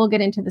 and I know we'll get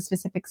into the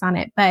specifics on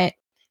it, but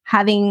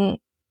having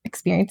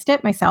experienced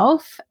it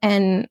myself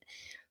and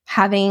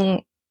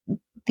having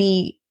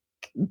the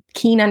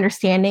keen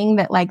understanding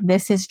that like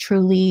this is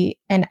truly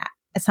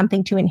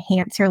something to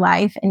enhance your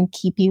life and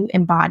keep you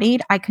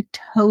embodied, I could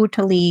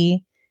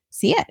totally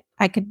see it.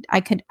 I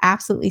could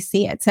absolutely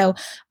see it. So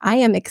I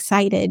am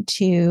excited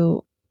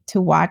to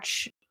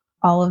watch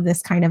all of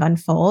this kind of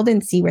unfold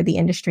and see where the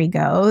industry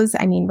goes.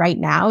 I mean, right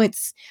now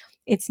it's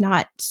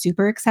not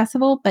super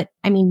accessible, but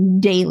I mean,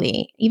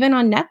 daily, even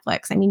on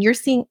Netflix, I mean, you're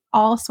seeing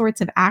all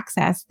sorts of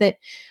access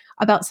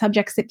about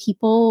subjects that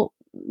people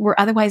were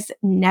otherwise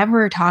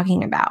never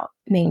talking about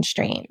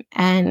mainstream.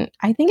 And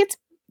I think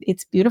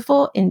it's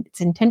beautiful and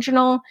it's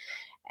intentional,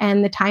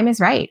 and the time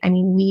is right. I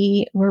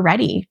mean, we're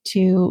ready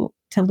to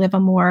live a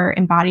more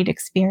embodied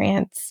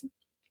experience.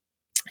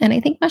 And I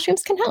think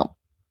mushrooms can help.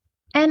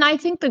 And I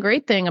think the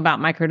great thing about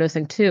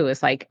microdosing too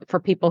is like for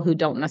people who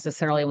don't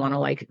necessarily want to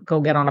like go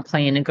get on a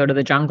plane and go to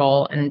the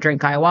jungle and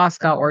drink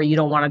ayahuasca, or you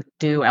don't want to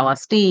do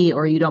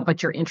LSD,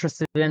 but you're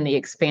interested in the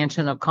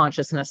expansion of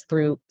consciousness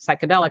through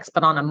psychedelics,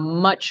 but on a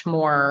much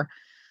more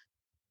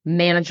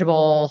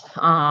manageable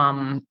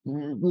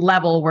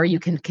level where you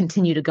can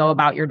continue to go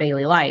about your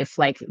daily life.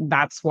 Like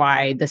that's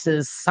why this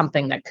is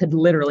something that could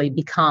literally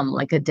become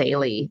like a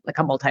daily, like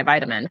a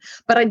multivitamin.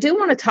 But I do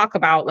want to talk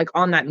about, like,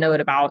 on that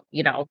note about,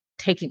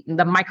 taking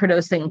the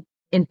microdosing,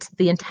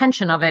 the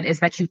intention of it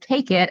is that you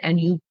take it and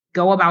you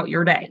go about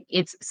your day.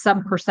 It's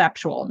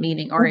subperceptual,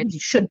 meaning, or it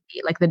should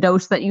be like the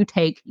dose that you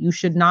take, you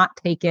should not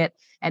take it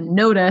and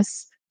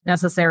notice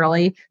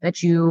necessarily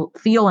that you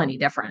feel any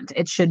different.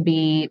 It should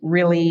be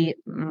really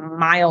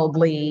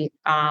mildly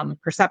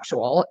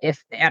perceptual,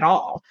 if at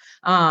all.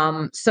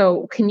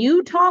 So can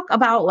you talk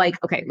about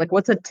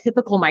what's a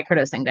typical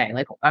microdosing day?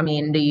 Like, I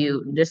mean, do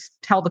you just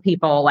tell the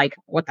people like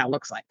what that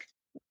looks like?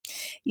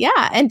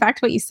 Yeah. And back to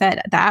what you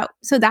said, that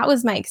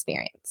was my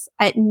experience.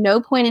 At no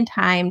point in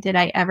time did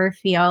I ever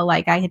feel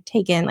like I had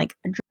taken like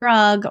a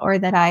drug or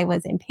that I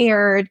was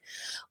impaired,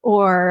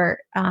 or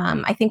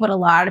I think what a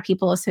lot of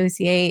people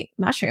associate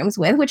mushrooms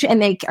with,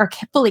 and they are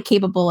fully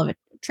capable of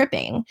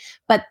tripping,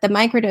 but the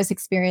microdose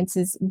experience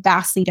is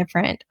vastly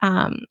different.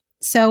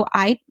 So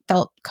I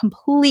felt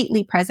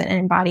completely present and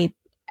embodied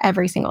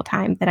every single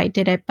time that I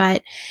did it.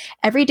 But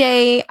every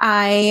day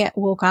I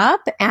woke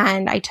up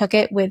and I took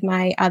it with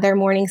my other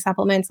morning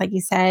supplements. Like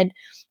you said,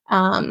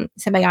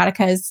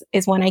 Symbiotica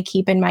is one I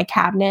keep in my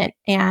cabinet.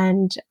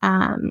 And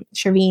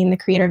Sherveen, the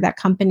creator of that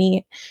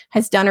company,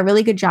 has done a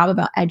really good job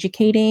about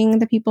educating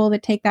the people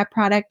that take that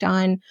product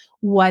on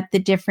what the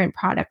different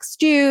products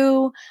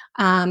do,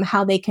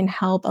 how they can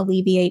help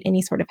alleviate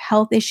any sort of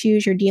health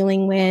issues you're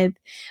dealing with.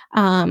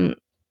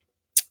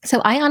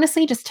 So I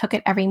honestly just took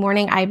it every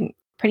morning. I'm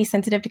pretty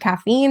sensitive to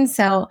caffeine,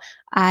 so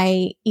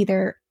I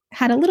either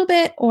had a little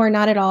bit or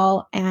not at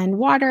all, and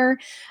water.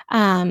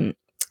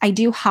 I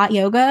do hot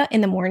yoga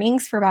in the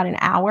mornings for about an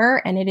hour,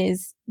 and it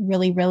is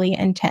really, really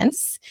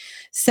intense.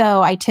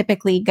 So I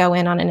typically go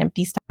in on an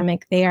empty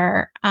stomach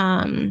there.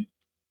 And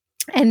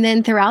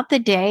then throughout the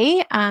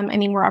day, I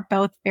mean, we're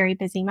both very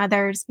busy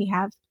mothers. We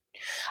have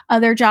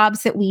other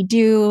jobs that we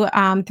do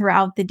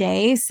throughout the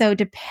day. So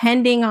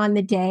depending on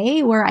the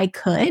day where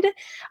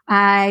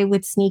I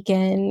would sneak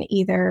in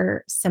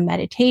either some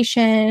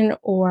meditation,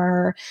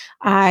 or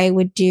I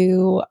would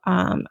do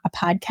a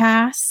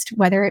podcast,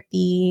 whether it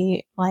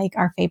be like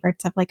our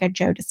favorites of like a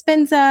Joe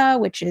Dispenza,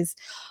 which is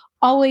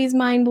always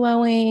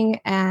mind-blowing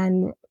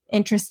and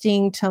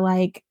interesting to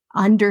like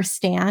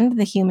understand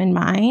the human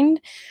mind.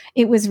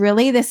 It was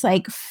really this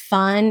like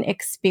fun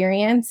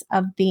experience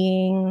of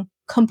being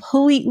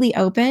completely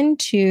open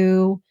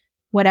to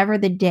whatever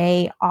the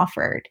day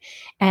offered.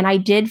 And I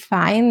did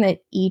find that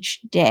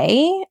each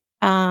day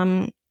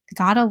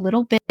got a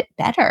little bit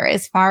better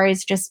as far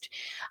as just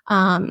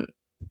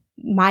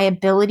my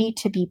ability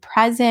to be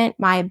present,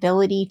 my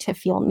ability to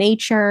feel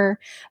nature,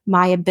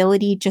 my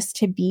ability just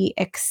to be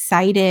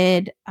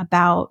excited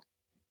about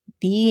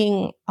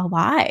being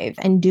alive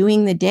and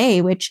doing the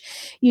day, which,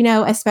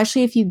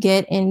 especially if you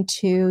get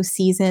into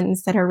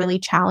seasons that are really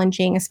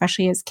challenging,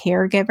 especially as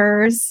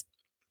caregivers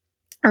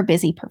or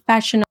busy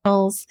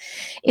professionals,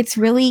 it's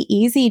really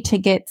easy to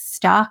get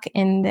stuck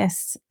in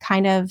this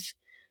kind of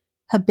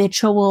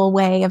habitual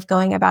way of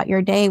going about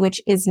your day,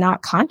 which is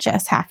not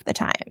conscious half the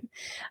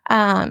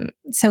time.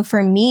 So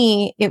for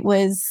me, it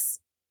was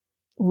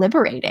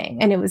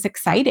liberating and it was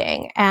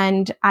exciting.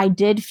 And I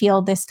did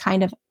feel this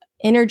kind of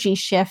energy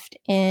shift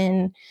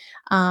in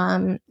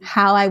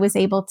how I was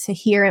able to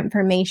hear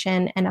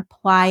information and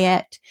apply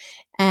it.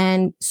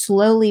 And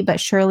slowly but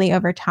surely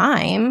over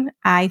time,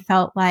 I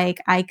felt like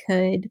I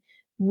could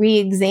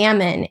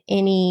re-examine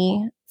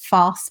any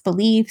false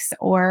beliefs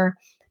or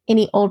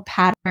any old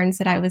patterns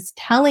that I was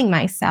telling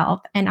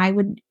myself. And I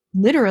would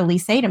literally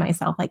say to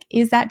myself, like,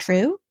 is that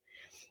true?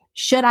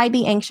 Should I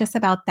be anxious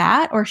about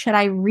that? Or should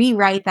I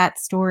rewrite that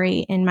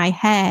story in my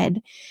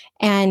head?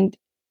 And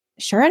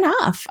sure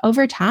enough,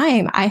 over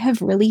time, I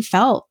have really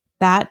felt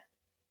that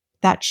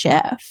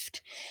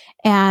shift.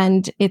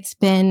 And it's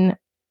been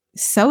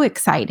so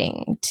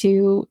exciting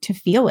to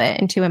feel it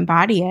and to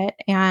embody it.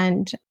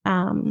 And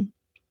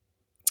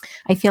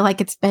I feel like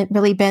it's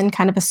been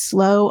kind of a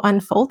slow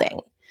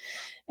unfolding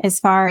as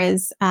far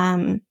as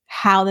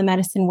how the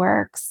medicine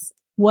works,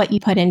 what you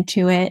put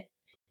into it,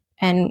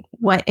 and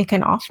what it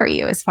can offer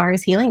you as far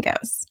as healing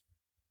goes.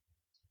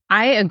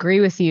 I agree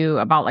with you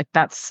about like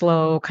that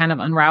slow kind of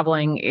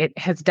unraveling. It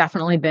has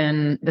definitely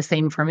been the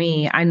same for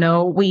me. I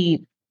know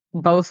we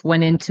both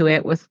went into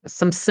it with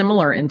some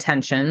similar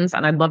intentions,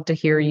 and I'd love to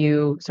hear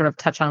you sort of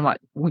touch on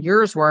what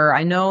yours were.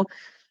 I know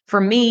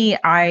for me,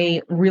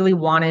 I really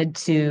wanted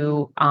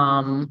to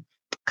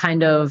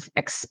kind of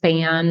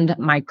expand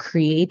my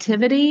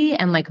creativity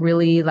and like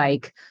really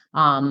like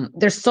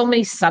there's so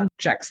many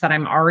subjects that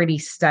I'm already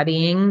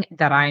studying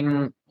that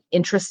I'm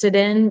interested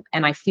in,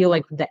 and I feel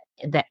like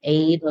the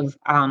aid of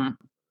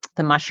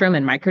the mushroom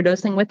and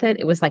microdosing with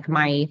it was like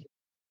my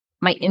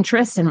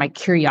interest and my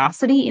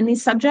curiosity in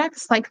these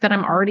subjects like that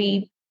I'm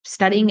already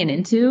studying and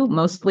into,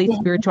 mostly Yeah.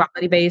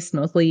 spirituality based,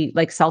 mostly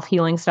like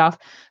self-healing stuff.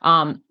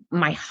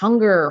 My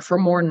hunger for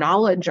more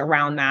knowledge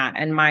around that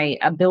and my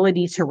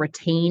ability to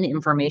retain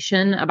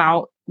information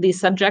about these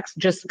subjects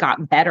just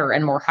got better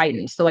and more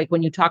heightened. So like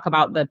when you talk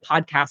about the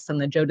podcasts and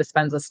the Joe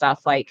Dispenza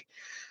stuff, like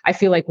I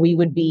feel like we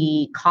would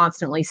be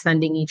constantly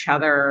sending each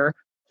other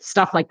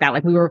stuff like that.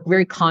 Like we were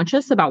very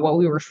conscious about what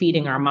we were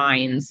feeding our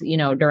minds,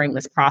 during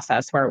this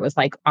process where it was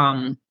like,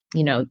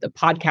 the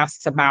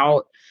podcasts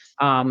about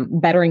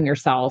bettering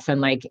yourself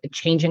and like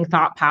changing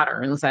thought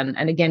patterns. And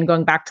again,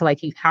 going back to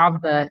like, you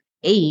have the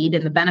aid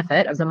and the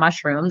benefit of the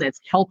mushroom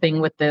that's helping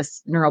with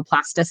this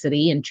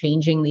neuroplasticity and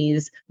changing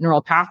these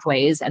neural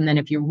pathways. And then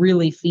if you're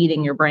really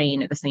feeding your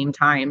brain at the same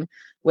time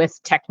with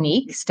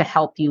techniques to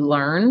help you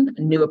learn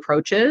new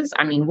approaches,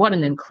 I mean, what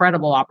an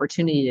incredible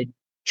opportunity to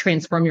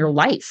transform your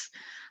life.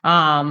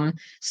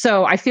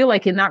 So I feel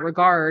like in that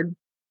regard,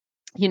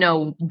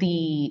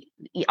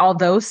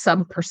 although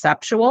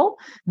sub-perceptual,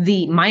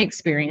 my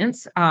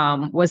experience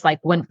was like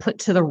when put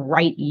to the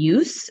right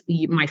use,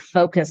 my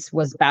focus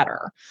was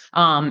better.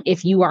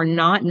 If you are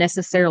not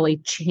necessarily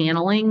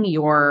channeling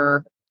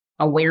your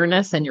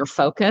awareness and your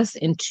focus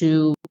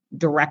into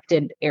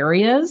directed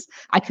areas,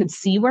 I could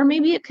see where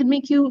maybe it could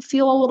make you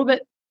feel a little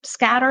bit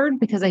scattered,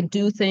 because I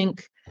do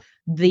think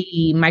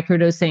the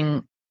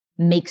microdosing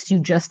makes you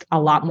just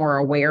a lot more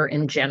aware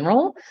in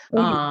general.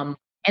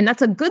 And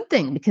that's a good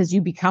thing, because you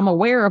become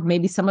aware of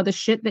maybe some of the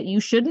shit that you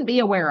shouldn't be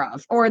aware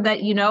of, or that,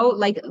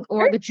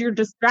 or that you're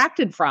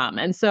distracted from.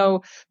 And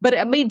so, but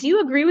I mean, do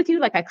you agree with you?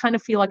 Like, I kind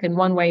of feel like in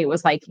one way it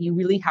was like, you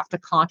really have to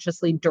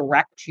consciously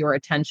direct your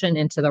attention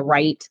into the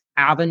right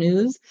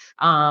avenues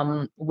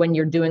when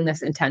you're doing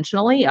this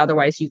intentionally.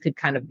 Otherwise you could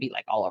kind of be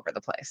like all over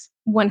the place.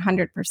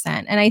 100%.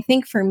 And I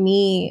think for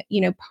me,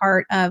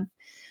 part of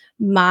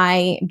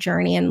my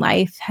journey in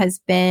life has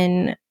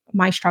been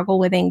my struggle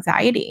with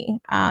anxiety.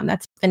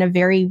 That's been a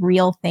very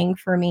real thing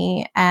for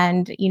me.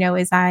 And,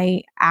 as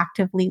I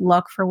actively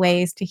look for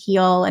ways to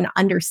heal and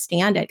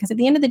understand it, because at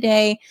the end of the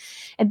day,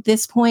 at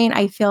this point,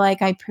 I feel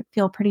like I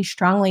feel pretty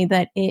strongly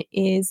that it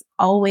is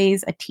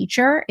always a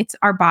teacher. It's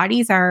our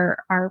bodies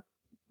are our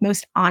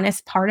most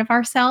honest part of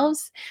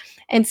ourselves.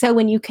 And so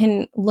when you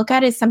can look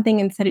at it as something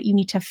instead of you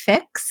need to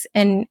fix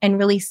and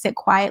really sit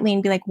quietly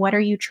and be like, what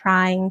are you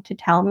trying to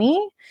tell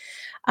me?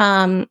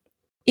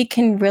 It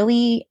can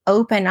really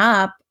open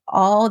up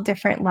all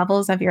different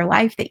levels of your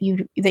life that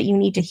you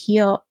need to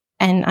heal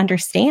and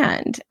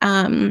understand.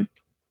 And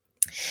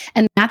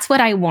that's what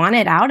I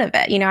wanted out of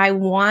it. I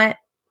want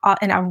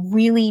and a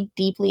really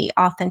deeply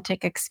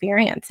authentic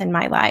experience in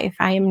my life.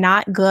 I am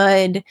not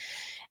good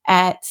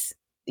at,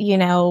 you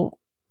know,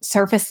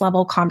 surface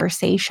level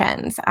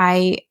conversations.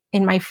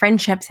 In my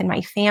friendships, in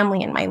my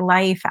family, in my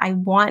life, I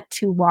want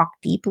to walk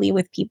deeply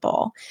with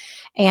people.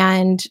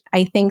 And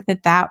I think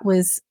that that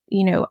was,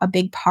 you know, a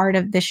big part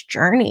of this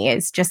journey,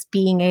 is just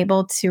being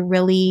able to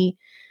really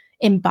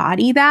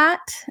embody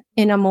that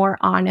in a more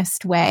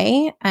honest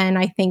way. And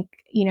I think,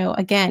 you know,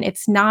 again,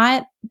 it's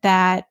not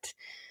that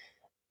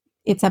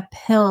it's a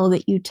pill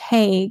that you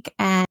take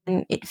and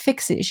it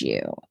fixes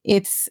you.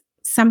 It's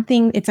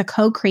a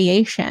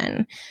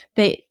co-creation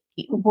that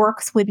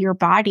works with your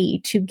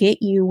body to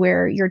get you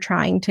where you're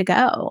trying to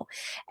go.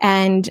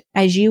 And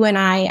as you and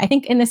I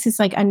think, and this is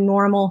like a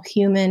normal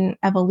human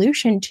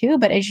evolution too,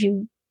 but as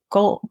you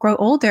grow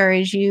older,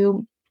 as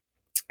you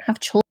have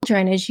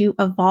children, as you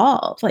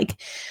evolve, like,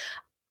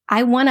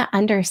 I want to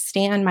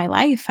understand my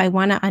life. I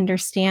want to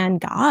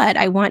understand God.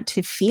 I want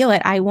to feel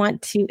it. I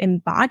want to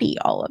embody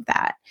all of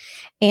that.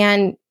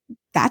 And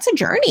that's a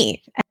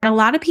journey. And a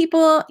lot of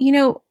people, you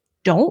know,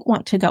 don't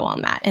want to go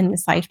on that in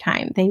this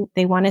lifetime.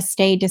 They want to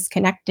stay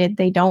disconnected.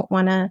 They don't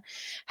want to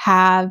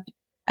have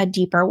a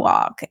deeper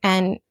walk.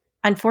 And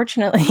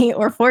unfortunately,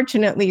 or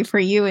fortunately for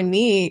you and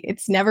me,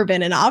 it's never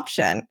been an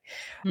option.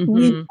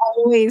 We've Mm-hmm.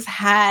 always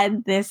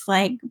had this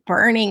like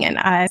burning in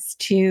us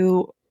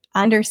to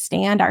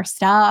understand our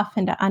stuff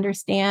and to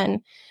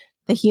understand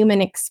the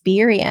human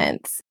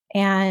experience.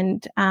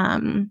 And,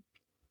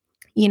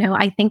 you know,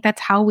 I think that's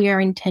how we are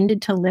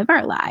intended to live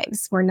our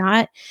lives. We're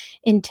not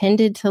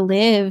intended to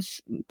live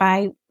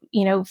by,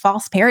 you know,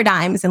 false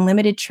paradigms and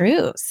limited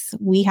truths.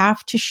 We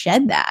have to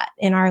shed that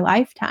in our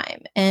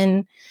lifetime.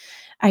 And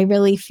I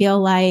really feel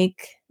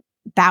like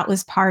that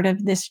was part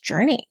of this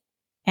journey.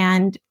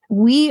 And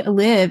we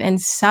live in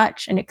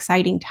such an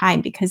exciting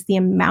time because the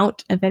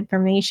amount of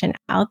information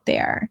out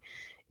there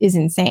is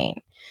insane.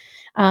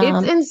 It's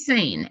Um,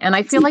 insane. And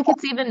I feel like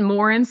it's even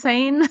more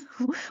insane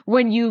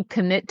when you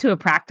commit to a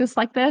practice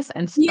like this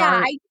and yeah,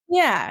 start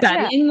yeah.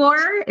 studying more.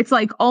 It's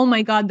like, oh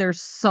my God, there's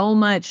so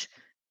much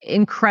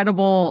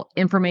incredible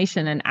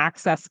information and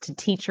access to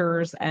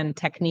teachers and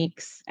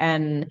techniques.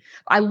 And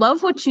I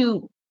love what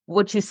you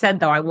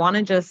said though. I want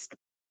to just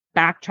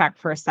backtrack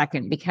for a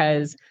second,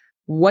 because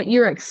what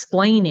you're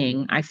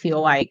explaining, I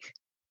feel like,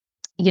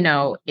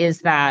 is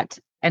that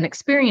an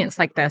experience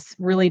like this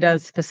really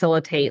does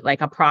facilitate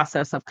like a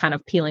process of kind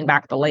of peeling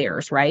back the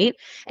layers, right?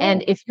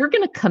 And if you're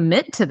going to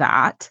commit to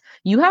that,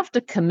 you have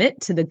to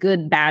commit to the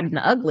good, bad, and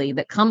ugly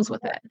that comes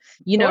with it.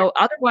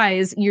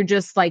 Otherwise you're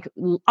just like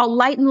all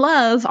light and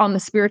love on the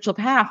spiritual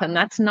path. And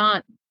that's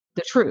not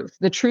the truth.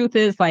 The truth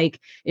is, like,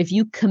 if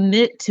you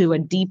commit to a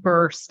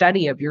deeper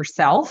study of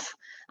yourself,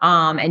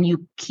 and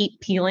you keep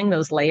peeling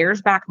those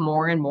layers back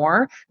more and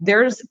more,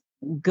 there's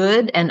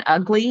good and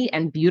ugly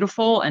and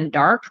beautiful and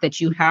dark that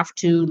you have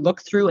to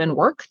look through and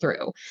work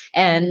through.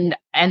 And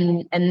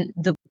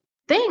the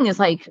thing is,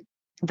 like,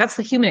 that's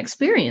the human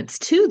experience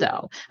too,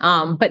 though.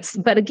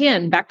 But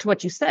again, back to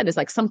what you said, is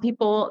like some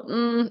people,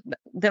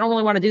 they don't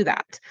really want to do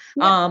that.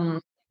 Yeah.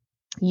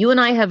 You and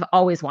I have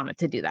always wanted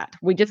to do that.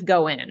 We just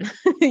go in,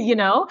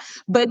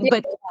 but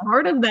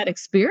part of that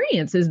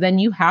experience is then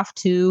you have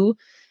to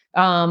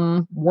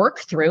work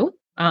through,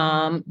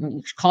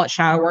 call it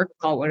shadow work,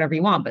 call it whatever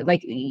you want, but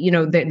like,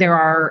 there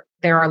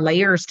are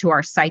layers to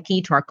our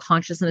psyche, to our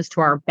consciousness,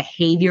 to our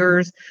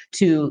behaviors,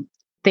 to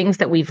things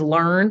that we've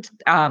learned,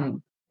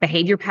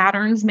 behavior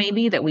patterns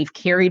maybe that we've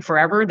carried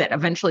forever, that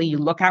eventually you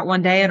look at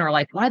one day and are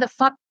like, why the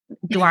fuck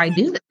do I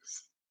do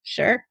this?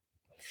 Sure.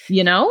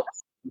 You know?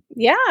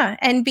 Yeah.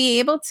 And be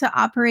able to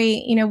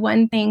operate,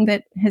 one thing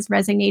that has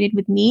resonated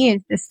with me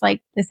is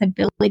this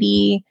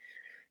ability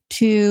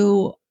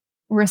to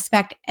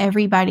respect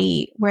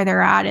everybody where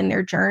they're at in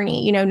their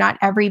journey. Not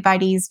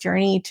everybody's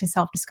journey to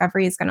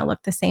self-discovery is going to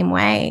look the same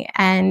way.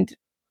 And,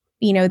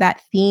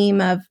 that theme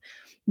of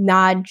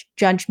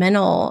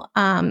non-judgmental,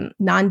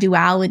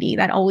 non-duality,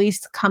 that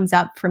always comes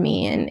up for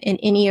me in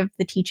any of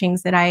the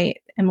teachings that I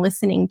am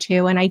listening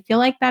to. And I feel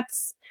like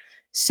that's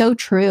so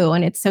true.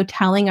 And it's so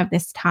telling of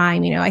this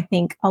time. I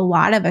think a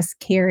lot of us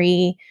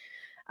carry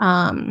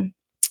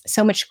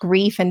so much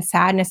grief and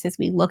sadness as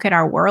we look at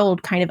our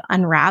world kind of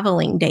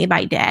unraveling day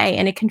by day.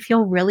 And it can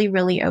feel really,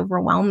 really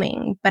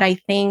overwhelming. But I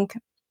think,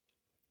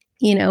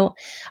 a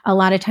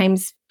lot of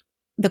times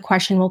the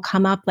question will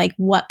come up like,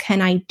 what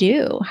can I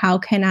do? How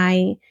can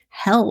I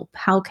help?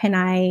 How can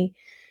I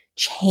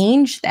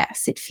change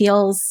this? It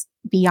feels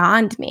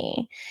beyond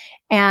me.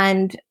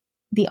 And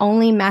the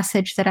only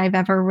message that I've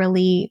ever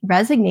really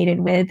resonated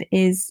with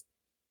is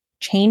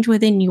change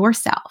within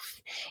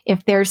yourself.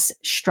 If there's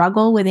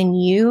struggle within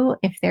you,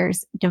 if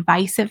there's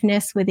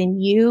divisiveness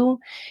within you,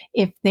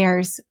 if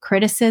there's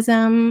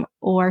criticism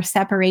or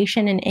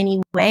separation in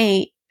any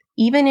way,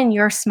 even in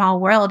your small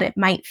world, it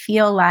might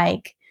feel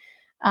like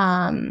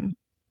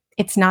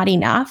it's not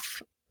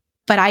enough.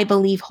 But I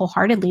believe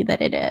wholeheartedly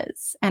that it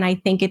is. And I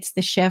think it's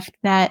the shift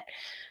that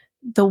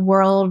the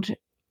world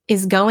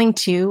is going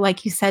to,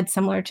 like you said,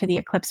 similar to the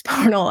eclipse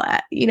portal.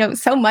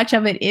 So much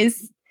of it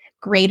is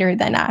greater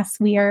than us.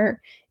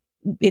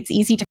 It's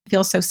easy to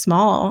feel so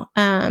small.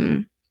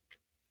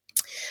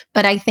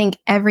 But I think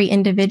every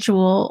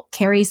individual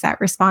carries that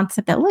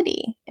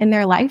responsibility in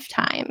their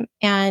lifetime.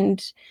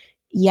 And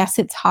yes,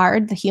 it's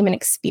hard. The human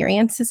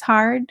experience is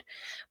hard,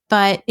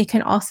 but it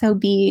can also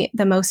be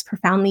the most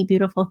profoundly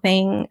beautiful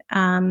thing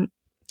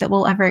that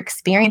we'll ever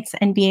experience.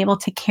 And be able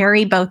to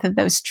carry both of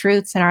those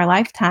truths in our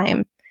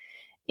lifetime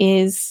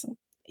is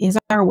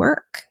our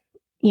work,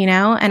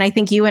 And I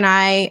think you and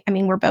I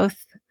mean, we're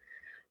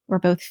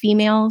both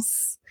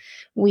females.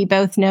 We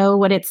both know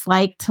what it's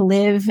like to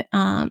live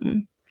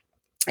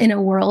in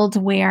a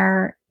world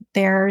where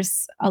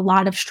there's a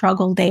lot of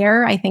struggle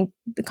there. I think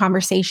the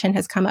conversation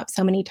has come up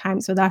so many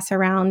times with us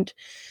around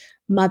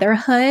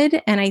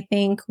motherhood. And I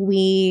think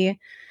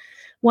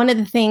one of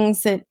the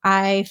things that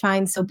I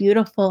find so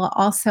beautiful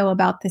also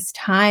about this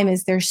time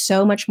is there's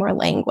so much more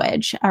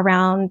language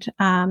around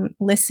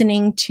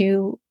listening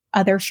to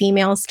other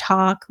females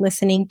talk,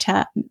 listening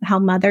to how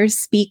mothers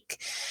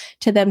speak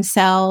to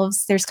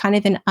themselves. There's kind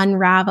of an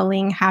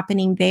unraveling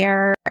happening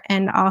there.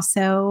 And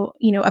also,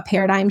 a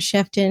paradigm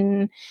shift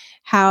in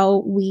how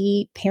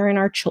we parent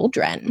our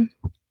children.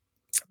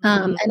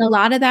 And a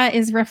lot of that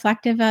is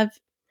reflective of,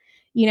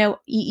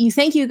 you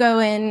think you go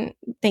in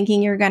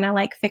thinking you're going to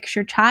like fix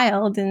your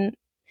child. And,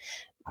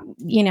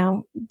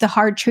 the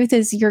hard truth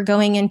is you're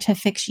going in to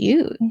fix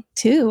you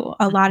too,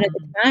 a lot of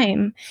the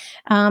time.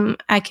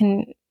 I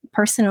can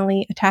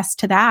personally attest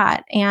to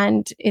that.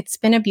 And it's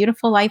been a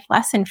beautiful life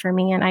lesson for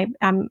me. And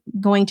I'm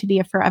going to be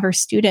a forever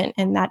student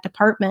in that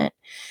department.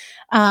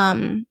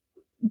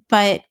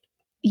 But,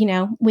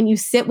 when you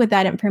sit with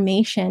that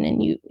information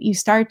and you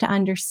start to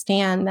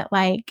understand that,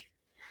 like,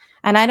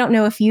 and I don't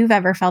know if you've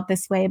ever felt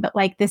this way, but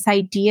like this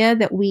idea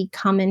that we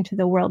come into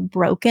the world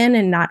broken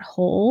and not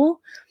whole.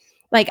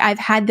 Like I've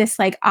had this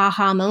like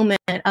aha moment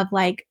of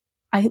like,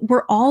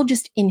 we're all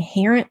just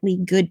inherently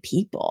good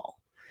people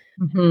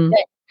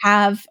that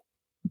have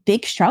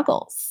big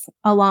struggles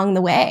along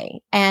the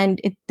way.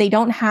 And they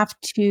don't have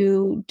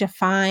to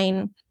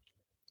define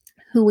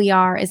who we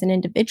are as an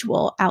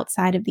individual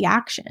outside of the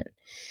action.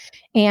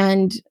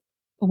 And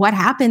what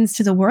happens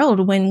to the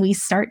world when we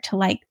start to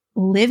like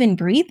live and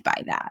breathe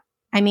by that?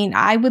 I mean,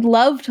 I would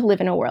love to live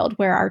in a world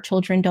where our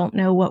children don't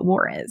know what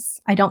war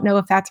is. I don't know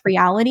if that's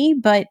reality,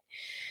 but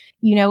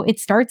it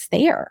starts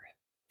there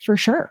for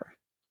sure.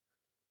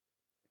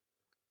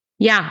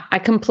 Yeah, I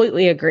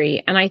completely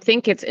agree. And I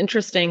think it's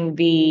interesting,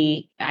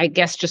 I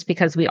guess just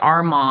because we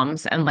are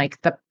moms and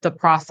like the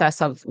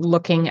process of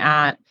looking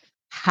at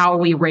how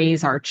we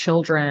raise our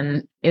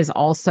children is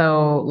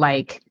also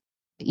like,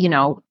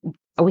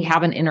 we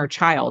have an inner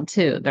child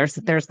too. There's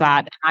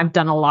that. I've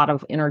done a lot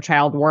of inner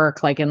child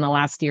work like in the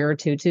last year or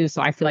two too.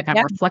 So I feel like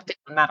I'm reflecting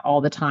on that all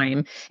the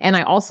time. And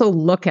I also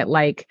look at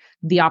like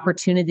the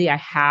opportunity I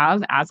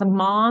have as a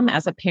mom,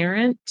 as a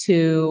parent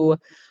to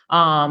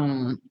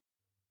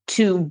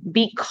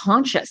be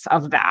conscious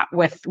of that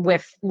with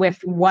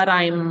what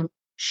I'm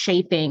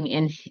shaping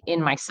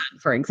in my son,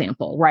 for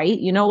example, right?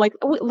 Like,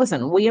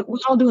 listen, we're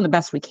all doing the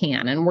best we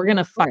can and we're going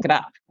to fuck it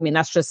up. I mean,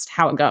 that's just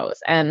how it goes.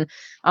 And,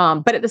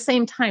 but at the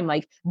same time,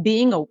 like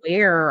being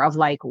aware of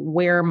like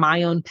where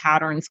my own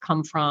patterns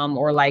come from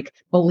or like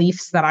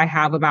beliefs that I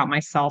have about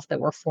myself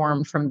that were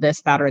formed from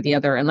this, that, or the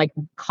other, and like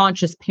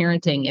conscious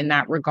parenting in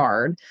that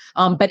regard.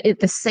 But at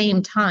the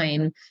same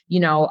time,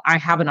 I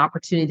have an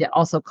opportunity to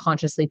also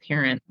consciously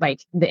parent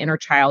like the inner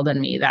child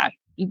in me that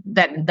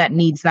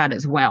needs that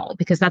as well,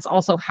 because that's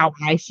also how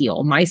I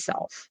heal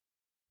myself.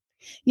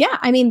 Yeah,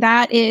 I mean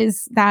that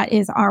is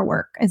our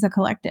work as a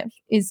collective,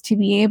 is to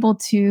be able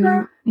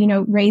to,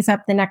 raise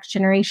up the next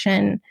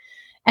generation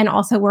and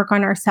also work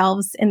on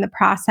ourselves in the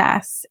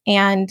process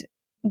and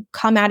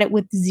come at it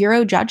with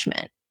zero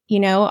judgment.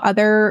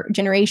 Other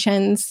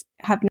generations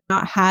have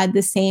not had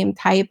the same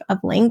type of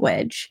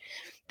language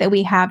that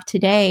we have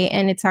today,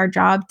 and it's our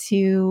job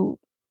to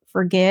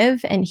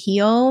forgive and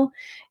heal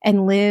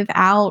and live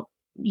out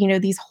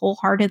these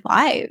wholehearted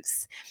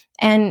lives.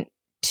 And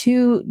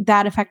to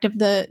that effect of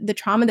the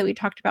trauma that we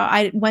talked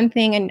about, one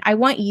thing, and I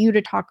want you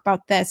to talk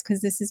about this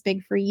because this is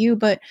big for you,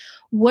 but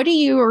what are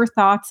your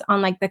thoughts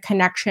on like the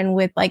connection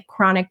with like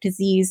chronic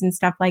disease and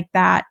stuff like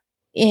that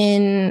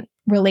in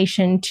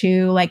relation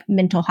to like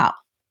mental health?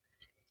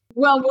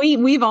 Well,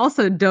 we've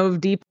also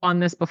dove deep on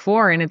this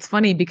before, and it's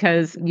funny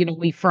because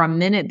we for a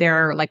minute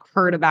there like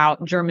heard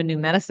about German new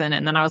medicine,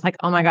 and then I was like,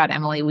 oh my God,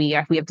 Emily, we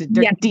have to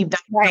deep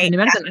dive German new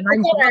medicine, and I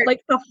bought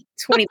like the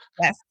 20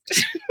 best.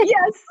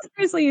 Yes,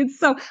 seriously, it's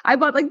so I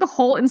bought like the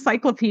whole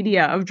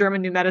encyclopedia of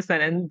German new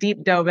medicine and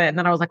deep dove it, and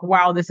then I was like,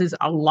 wow, this is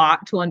a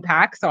lot to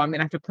unpack, so I'm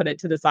gonna have to put it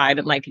to the side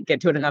and like get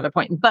to it another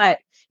point. But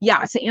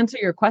yeah, to answer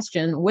your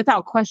question,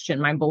 without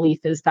question, my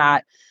belief is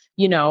that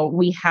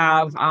we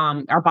have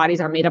our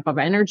bodies are made up of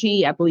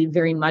energy. I believe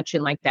very much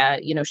in like the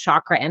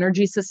chakra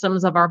energy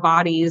systems of our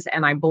bodies,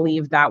 and I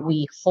believe that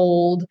we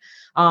hold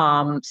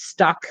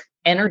stuck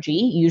energy.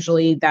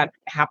 Usually that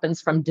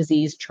happens from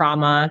disease,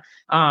 trauma,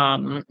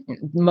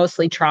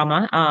 mostly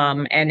trauma,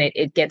 and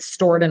it gets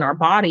stored in our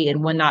body.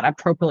 And when not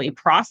appropriately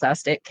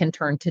processed, it can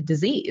turn to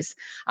disease.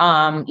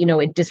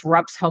 It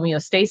disrupts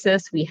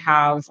homeostasis. We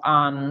have,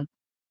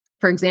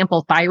 for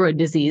example, thyroid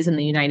disease in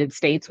the United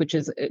States, which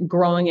is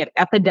growing at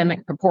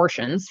epidemic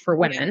proportions for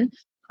women.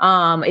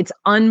 It's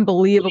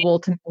unbelievable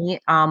to me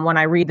when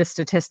I read the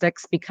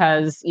statistics,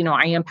 because,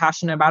 I am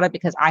passionate about it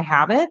because I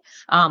have it.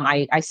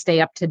 I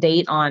stay up to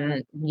date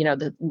on,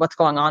 what's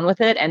going on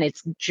with it, and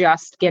it's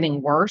just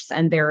getting worse.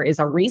 And there is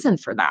a reason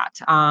for that.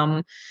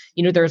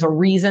 There's a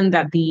reason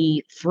that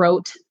the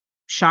throat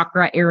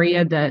chakra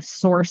area, the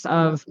source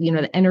of,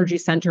 the energy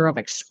center of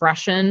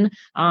expression,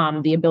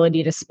 the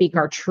ability to speak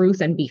our truth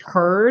and be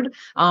heard,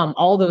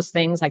 all those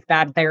things like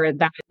that,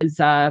 that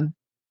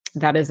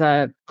is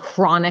a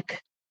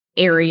chronic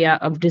area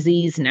of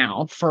disease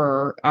now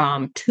for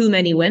too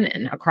many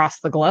women across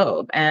the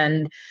globe.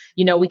 And,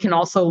 we can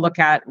also look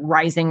at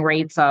rising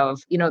rates of,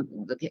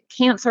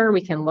 cancer.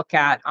 We can look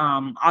at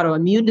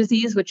autoimmune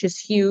disease, which is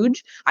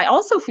huge. I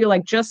also feel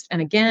like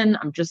and again,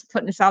 I'm just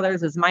putting this out there,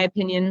 this is my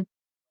opinion.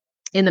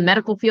 In the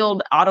medical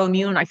field,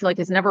 autoimmune, I feel like,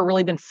 has never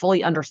really been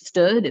fully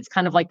understood. It's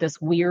kind of like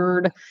this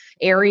weird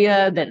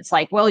area that's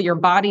like, well, your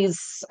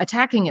body's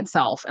attacking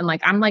itself. And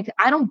I'm like,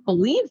 I don't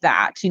believe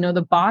that.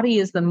 The body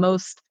is the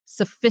most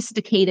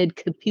sophisticated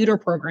computer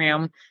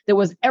program that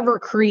was ever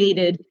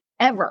created,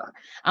 ever.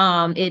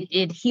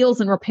 It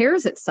heals and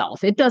repairs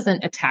itself. It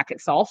doesn't attack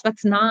itself.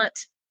 That's not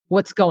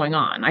what's going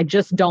on. I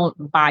just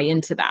don't buy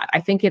into that. I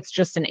think it's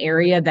just an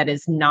area that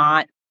is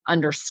not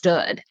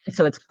understood.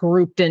 So it's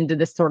grouped into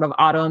this sort of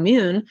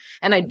autoimmune.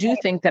 And I do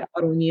think that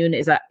autoimmune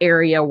is an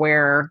area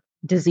where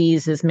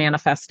disease is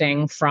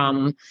manifesting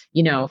from,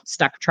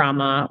 stuck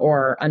trauma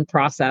or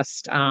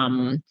unprocessed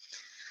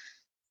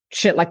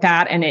shit like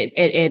that. And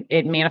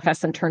it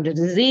manifests and turns to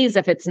disease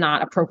if it's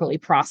not appropriately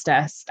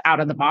processed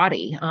out of the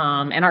body.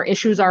 And our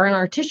issues are in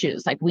our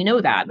tissues. We know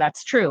that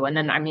that's true. And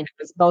then,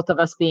 as both of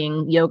us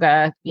being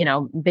yoga,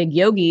 big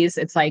yogis,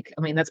 it's like,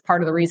 that's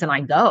part of the reason I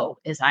go,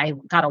 is I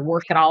got to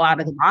work it all out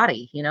of the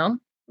body,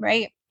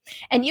 Right.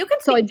 And you can,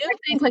 so I do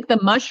think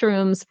the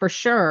mushrooms for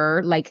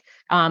sure,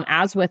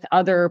 as with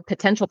other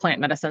potential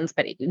plant medicines,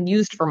 but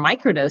used for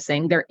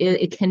microdosing,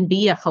 it can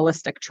be a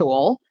holistic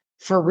tool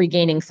for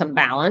regaining some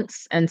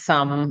balance and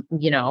some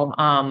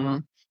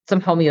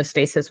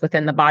homeostasis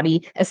within the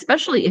body,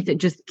 especially if it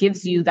just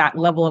gives you that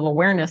level of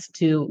awareness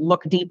to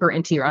look deeper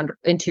into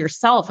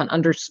yourself and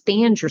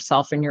understand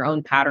yourself and your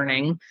own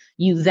patterning.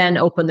 You then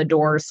open the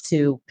doors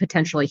to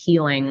potentially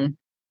healing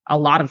a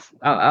lot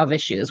of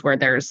issues where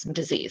there's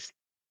disease.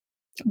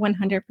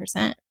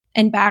 100%.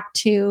 And back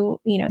to,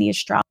 the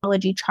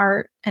astrology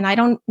chart. And I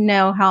don't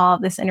know how all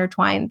this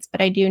intertwines, but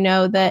I do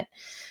know that,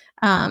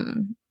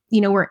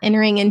 we're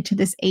entering into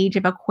this age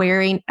of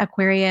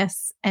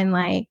Aquarius, and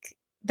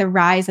the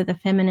rise of the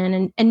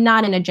feminine, and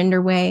not in a gender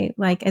way,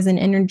 as an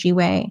energy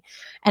way.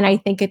 And I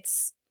think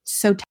it's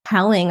so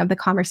telling of the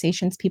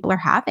conversations people are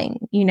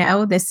having.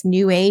 This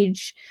new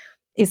age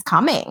is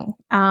coming.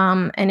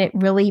 And it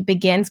really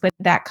begins with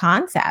that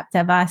concept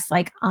of us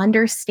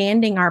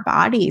understanding our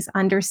bodies,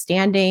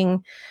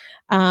 understanding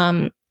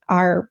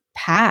our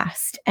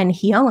past and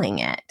healing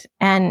it.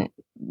 And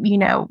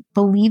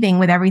believing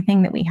with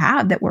everything that we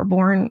have that we're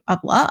born of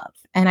love.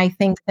 And I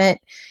think that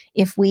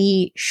if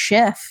we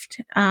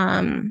shift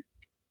into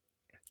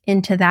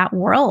that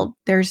world,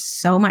 there's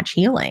so much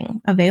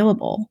healing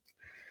available.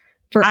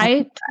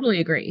 I totally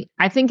agree.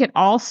 I think it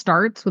all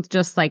starts with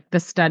just the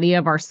study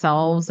of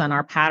ourselves and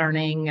our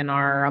patterning and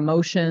our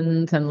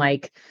emotions, and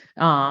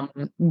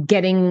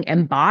getting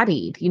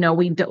embodied.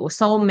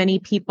 So many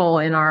people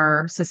in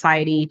our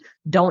society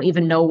don't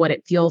even know what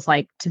it feels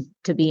like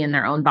to be in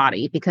their own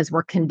body, because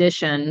we're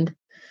conditioned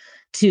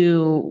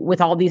with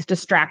all these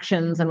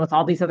distractions and with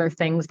all these other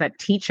things that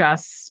teach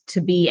us to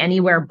be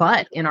anywhere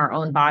but in our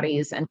own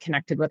bodies and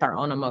connected with our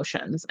own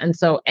emotions. And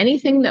so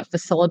anything that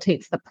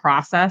facilitates the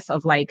process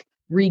of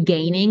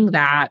regaining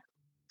that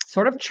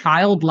sort of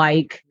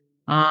childlike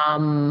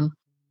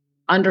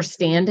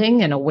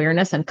understanding and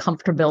awareness and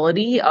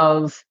comfortability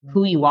of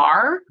who you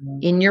are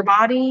in your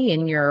body,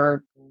 in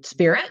your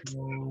spirit,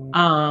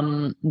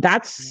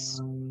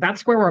 that's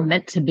where we're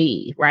meant to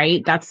be,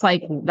 right? That's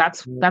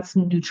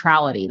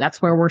neutrality.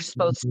 That's where we're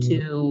supposed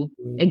to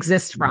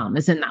exist from,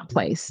 is in that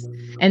place.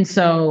 And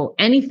so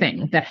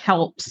anything that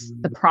helps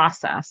the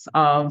process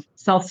of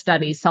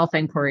self-study,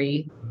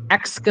 self-inquiry,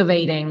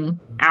 excavating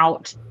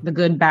out the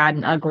good, bad,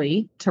 and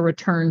ugly to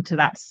return to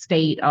that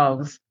state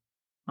of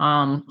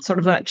sort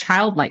of a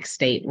childlike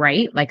state,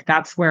 right?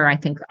 That's where I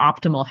think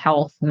optimal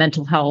health,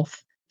 mental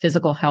health,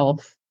 physical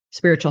health,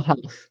 spiritual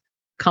health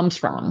comes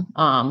from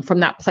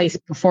that place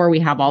before we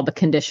have all the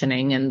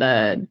conditioning and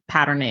the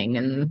patterning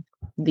and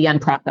the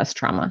unprocessed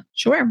trauma.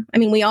 Sure.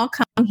 We all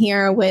come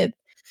here with,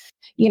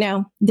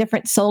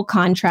 different soul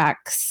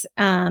contracts.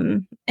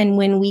 And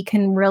when we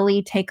can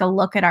really take a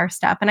look at our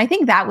stuff. And I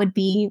think that would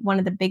be one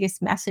of the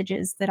biggest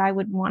messages that I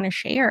would want to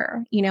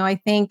share. I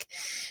think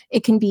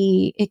it can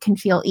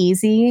feel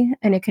easy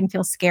and it can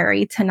feel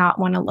scary to not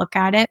want to look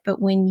at it.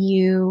 But when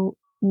you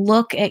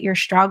look at your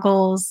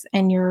struggles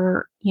and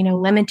your,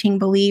 limiting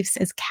beliefs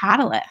as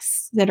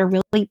catalysts that are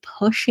really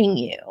pushing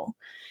you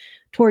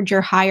towards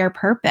your higher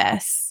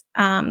purpose,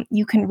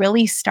 you can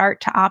really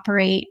start to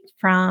operate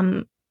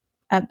from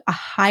a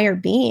higher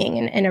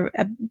being and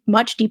a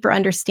much deeper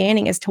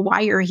understanding as to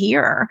why you're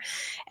here.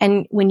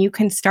 And when you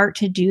can start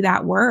to do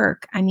that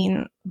work,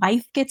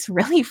 life gets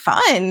really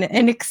fun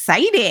and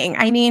exciting.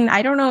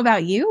 I don't know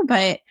about you,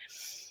 but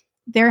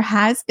there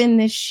has been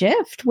this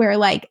shift where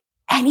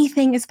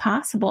anything is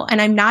possible. And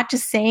I'm not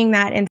just saying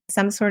that in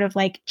some sort of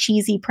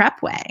cheesy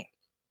prep way.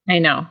 I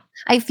know.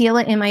 I feel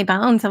it in my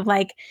bones of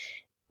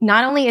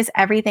not only is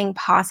everything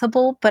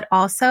possible, but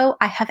also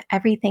I have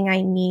everything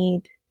I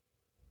need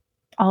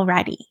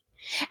already.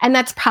 And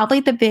that's probably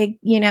the big,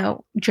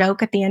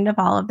 joke at the end of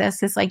all of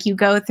this is you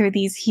go through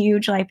these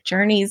huge life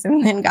journeys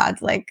and then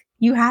God's like,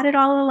 you had it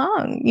all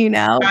along, I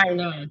know.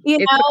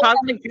 It's a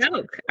cosmic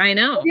joke. I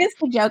know. It is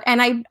a joke.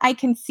 And I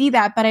can see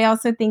that, but I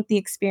also think the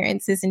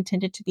experience is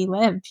intended to be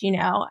lived,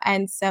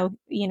 And so,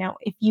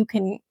 if you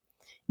can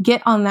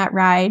get on that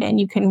ride and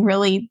you can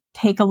really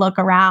take a look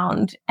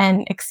around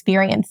and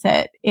experience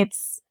it,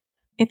 it's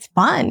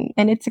fun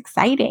and it's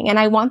exciting. And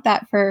I want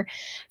that for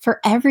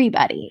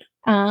everybody.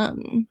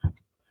 Well,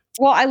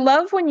 I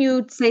love when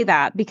you say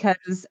that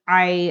because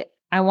I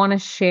want to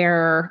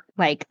share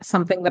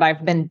something that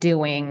I've been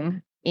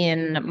doing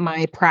in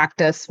my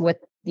practice with,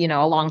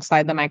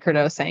 alongside the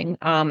microdosing.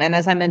 And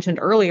as I mentioned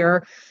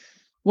earlier,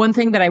 one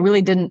thing that I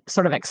really didn't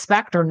sort of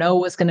expect or know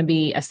was going to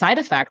be a side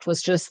effect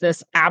was just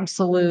this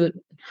absolute,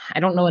 I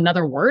don't know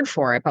another word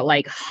for it,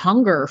 but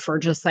hunger for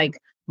just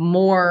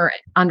more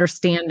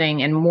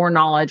understanding and more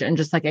knowledge and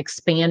just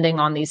expanding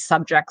on these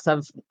subjects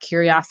of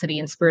curiosity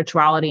and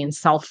spirituality and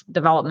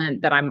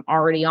self-development that I'm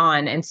already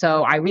on. And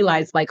so I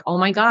realized oh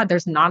my God,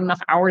 there's not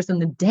enough hours in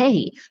the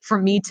day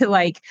for me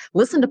to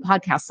listen to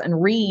podcasts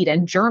and read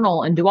and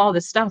journal and do all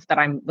this stuff that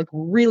I'm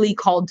really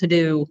called to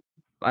do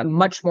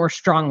much more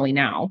strongly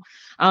now.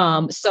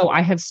 So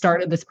I have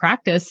started this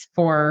practice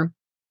for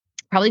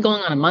probably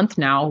going on a month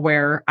now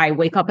where I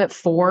wake up at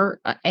 4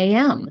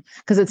 a.m.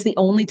 because it's the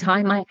only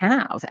time I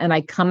have. And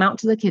I come out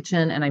to the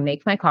kitchen and I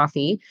make my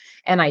coffee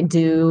and I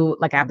do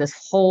I have this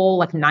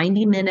whole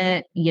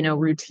 90-minute,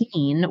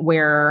 routine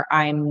where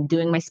I'm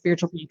doing my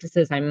spiritual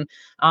practices.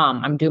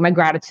 I'm doing my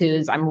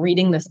gratitudes. I'm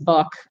reading this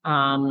book,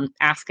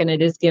 Ask and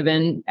It Is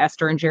Given,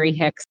 Esther and Jerry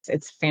Hicks.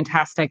 It's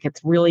fantastic.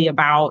 It's really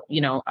about,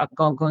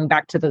 going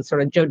back to the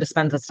sort of Joe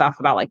Dispenza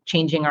stuff about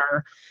changing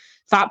our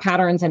thought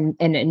patterns and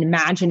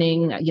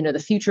imagining,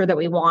 the future that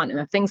we want and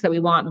the things that we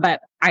want.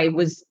 But I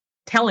was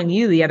telling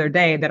you the other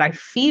day that I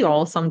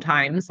feel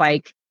sometimes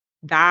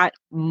that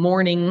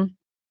morning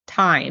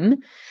time,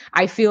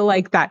 I feel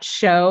that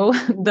show,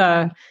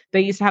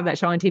 they used to have that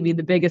show on TV,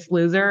 The Biggest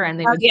Loser, and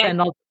they would spend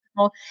all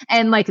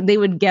and they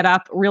would get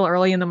up real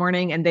early in the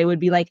morning and they would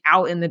be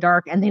out in the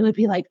dark and they would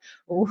be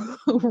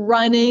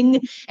running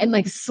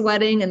and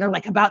sweating and they're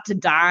about to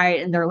die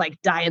and they're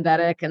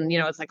diabetic and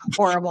it's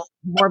horrible,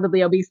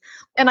 morbidly obese.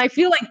 And I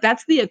feel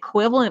that's the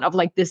equivalent of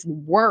this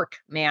work,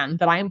 man,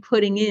 that I'm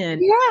putting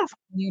in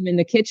in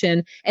the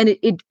kitchen. And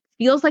it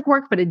feels like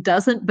work, but it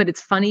doesn't. But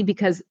it's funny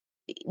because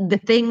the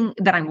thing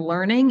that I'm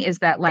learning is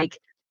that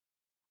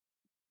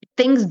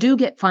things do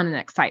get fun and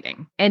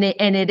exciting. And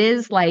it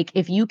is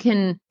if you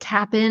can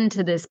tap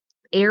into this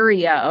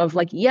area of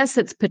yes,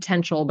 it's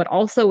potential, but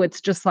also it's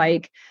just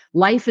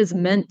life is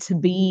meant to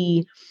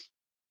be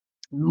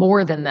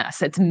more than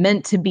this. It's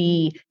meant to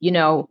be,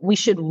 we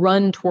should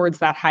run towards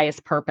that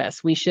highest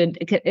purpose. We should,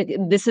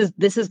 this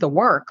is the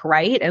work,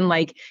 right? And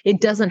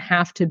it doesn't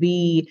have to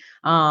be,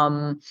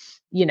 that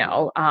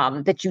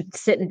you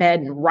sit in bed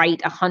and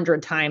write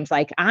 100 times,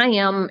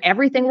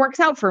 everything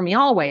works out for me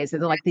always.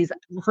 And these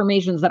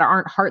affirmations that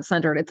aren't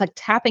heart-centered. It's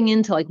tapping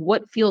into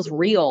what feels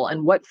real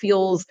and what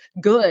feels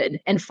good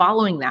and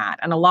following that.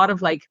 And a lot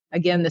of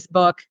again, this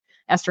book,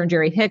 Esther and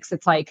Jerry Hicks,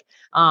 it's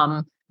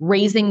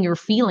raising your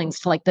feelings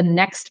to the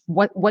next,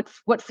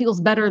 what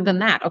feels better than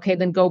that? Okay,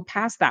 then go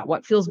past that.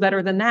 What feels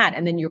better than that?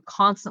 And then you're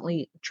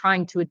constantly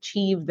trying to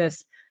achieve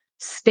this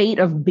state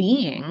of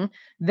being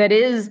that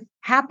is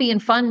happy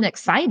and fun and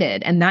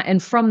excited.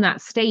 And from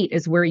that state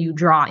is where you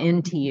draw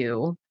into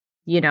you,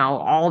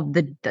 all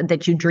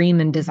that you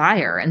dream and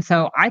desire. And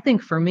so I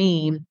think for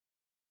me,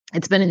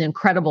 it's been an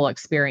incredible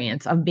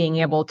experience of being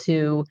able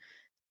to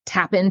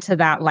tap into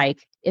that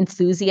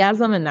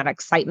enthusiasm and that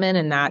excitement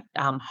and that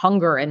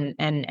hunger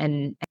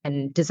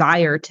and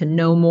desire to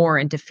know more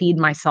and to feed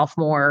myself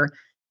more,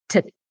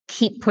 to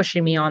keep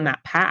pushing me on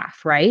that path,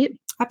 right?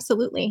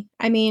 Absolutely.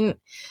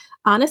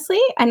 Honestly,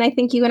 and I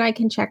think you and I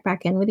can check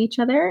back in with each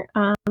other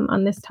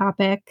on this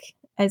topic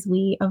as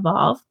we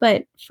evolve.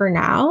 But for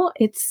now,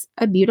 it's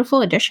a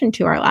beautiful addition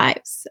to our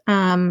lives.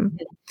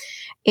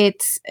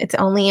 It's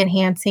only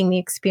enhancing the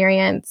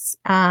experience.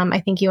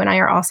 I think you and I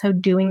are also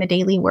doing the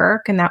daily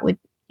work, and that would,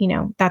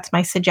 that's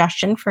my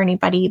suggestion for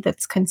anybody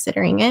that's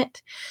considering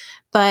it.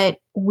 But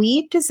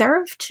we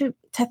deserve to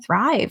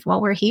thrive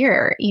while we're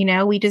here.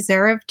 We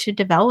deserve to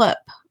develop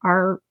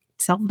our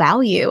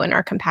self-value and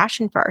our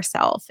compassion for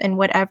ourselves, and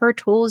whatever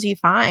tools you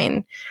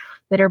find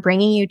that are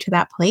bringing you to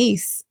that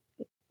place,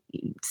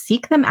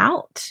 seek them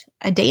out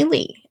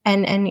daily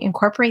and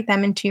incorporate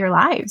them into your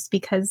lives,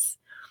 because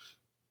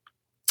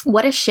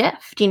what a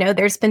shift.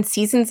 There's been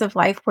seasons of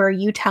life where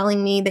you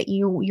telling me that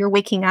you're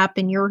waking up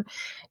and you're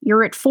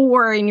at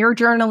 4 and you're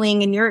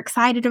journaling and you're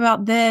excited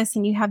about this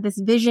and you have this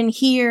vision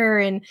here,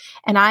 and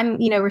I'm,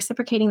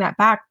 reciprocating that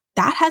back.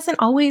 That hasn't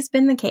always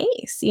been the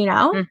case,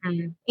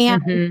 Mm-hmm.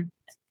 and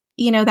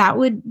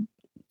Mm-hmm.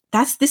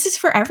 this is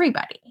for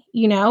everybody,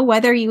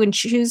 whether you would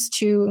choose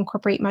to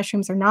incorporate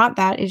mushrooms or not,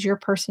 that is your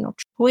personal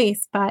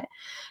choice. But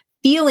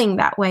feeling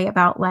that way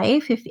about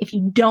life, if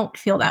you don't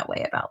feel that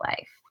way about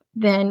life,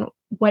 then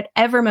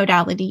whatever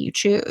modality you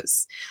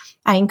choose,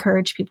 I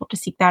encourage people to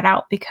seek that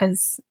out,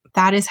 because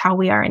that is how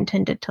we are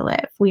intended to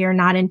live. We are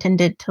not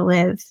intended to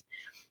live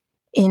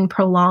in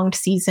prolonged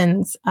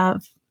seasons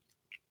of,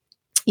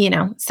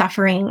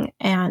 suffering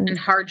and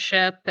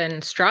hardship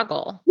and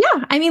struggle.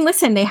 Yeah. I mean,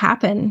 listen, they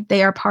happen.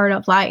 They are part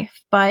of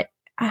life, but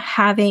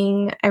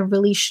having a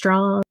really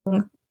strong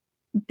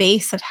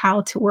base of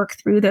how to work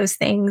through those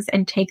things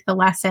and take the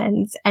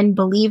lessons and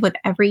believe with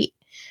every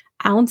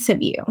ounce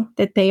of you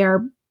that they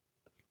are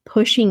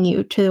pushing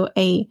you to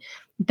a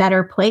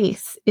better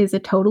place is a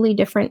totally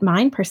different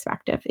mind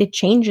perspective. It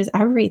changes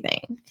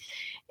everything.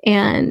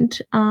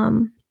 And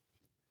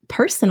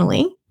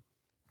personally,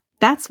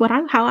 that's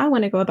how I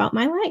want to go about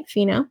my life,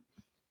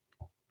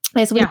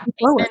 as we move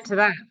forward. Amen to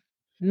that.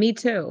 Me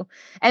too.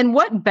 And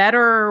what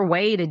better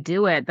way to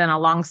do it than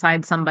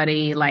alongside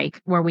somebody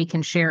like where we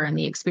can share in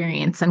the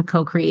experience and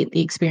co-create the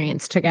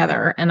experience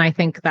together. And I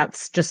think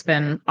that's just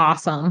been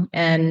awesome.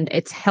 And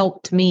it's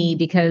helped me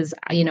because,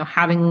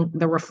 having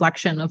the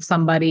reflection of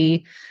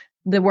somebody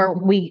where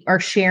we are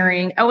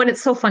sharing. Oh, and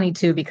it's so funny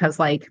too, because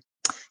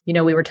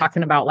we were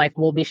talking about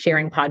we'll be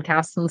sharing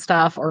podcasts and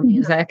stuff or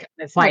music.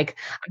 It's I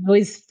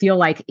always feel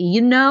like,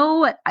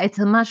 it's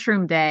a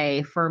mushroom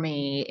day for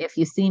me. If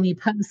you see me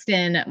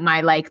posting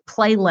my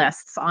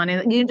playlists on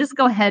it, you just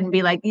go ahead and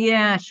be like,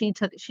 yeah, she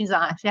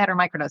had her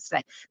microdose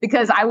today,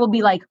 because I will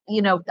be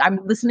I'm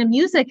listening to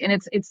music and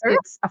it's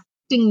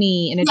affecting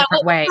me in a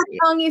different way. What was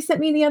that song you sent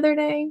me the other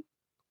day?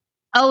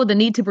 Oh, the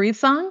Need to Breathe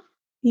song?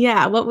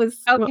 Yeah.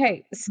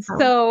 Okay.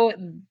 So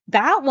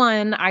that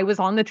one, I was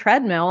on the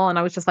treadmill and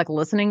I was just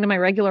listening to my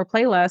regular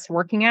playlist,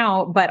 working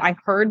out, but I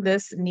heard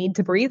this Need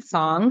to Breathe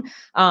song.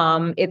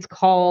 I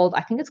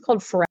think it's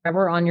called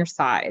Forever on Your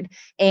Side.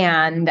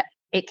 And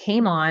it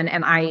came on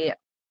and I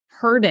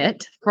heard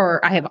it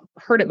I have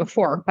heard it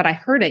before, but I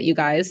heard it, you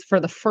guys, for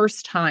the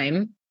first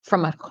time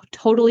from a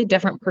totally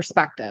different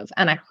perspective.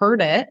 And I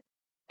heard it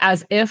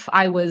as if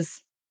I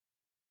was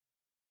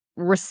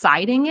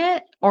reciting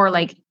it or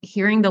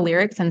hearing the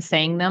lyrics and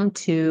saying them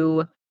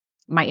to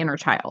my inner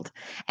child.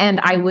 And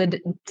I would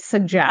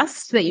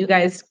suggest that you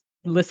guys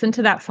listen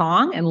to that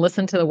song and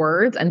listen to the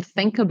words and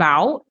think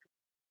about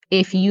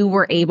if you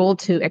were able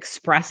to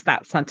express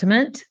that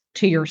sentiment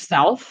to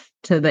yourself,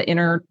 to the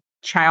inner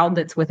child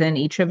that's within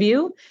each of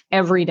you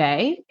every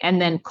day, and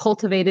then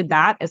cultivated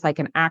that as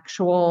an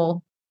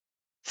actual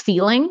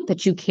feeling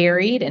that you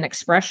carried, an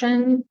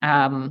expression,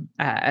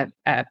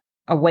 a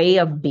way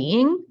of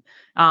being,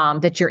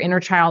 that your inner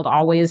child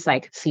always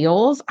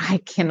feels. I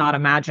cannot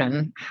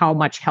imagine how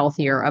much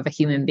healthier of a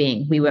human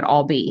being we would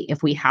all be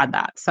if we had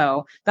that.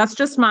 So that's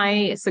just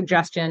my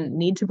suggestion.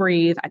 Need to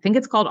Breathe. I think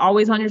it's called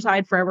Always on Your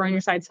Side, Forever on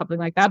Your Side, something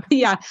like that. But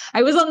yeah,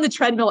 I was on the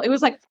treadmill. It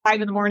was 5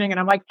 a.m. and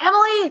I'm like,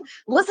 Emily,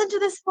 listen to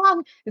this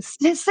song.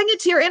 Sing it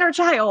to your inner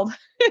child.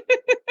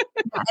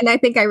 And I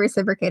think I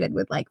reciprocated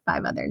with 5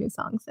 other new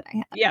songs that I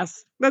have.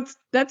 Yes, that's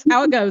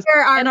how it goes.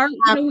 There are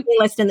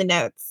list in the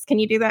notes. Can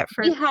you do that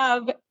for? We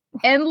have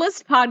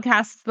endless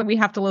podcasts that we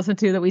have to listen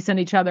to that we send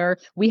each other.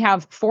 We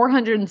have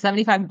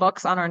 475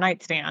 books on our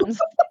nightstands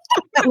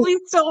that we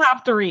still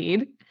have to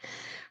read.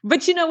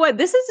 But you know what?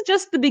 This is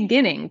just the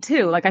beginning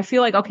too. I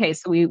feel okay,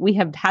 so we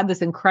have had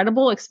this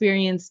incredible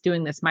experience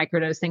doing this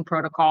microdosing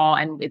protocol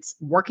and it's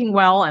working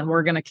well and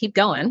we're going to keep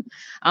going.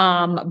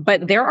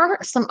 But there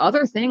are some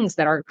other things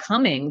that are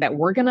coming that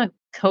we're going to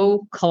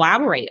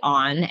collaborate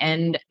on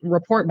and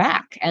report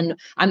back. And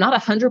I'm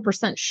not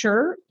 100%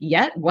 sure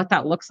yet what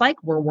that looks like.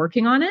 We're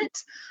working on it.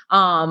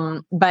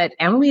 But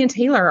Emily and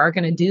Taylor are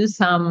going to do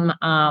some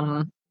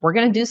we're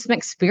going to do some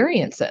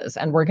experiences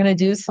and we're going to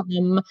do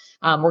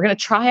we're going to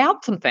try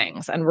out some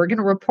things and we're going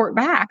to report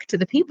back to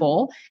the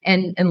people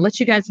and let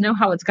you guys know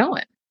how it's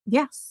going.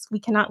 Yes, we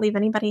cannot leave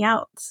anybody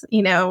out.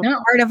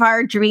 Part of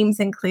our dreams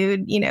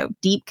include,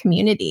 deep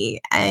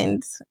community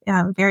and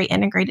very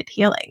integrated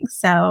healing.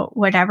 So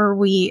whatever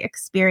we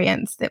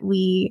experience that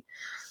we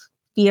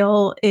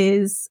feel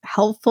is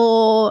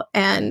helpful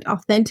and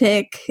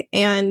authentic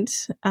and,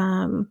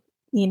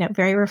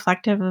 very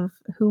reflective of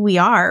who we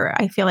are.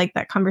 I feel like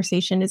that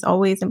conversation is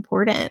always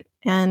important.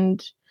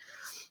 And,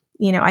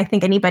 I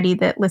think anybody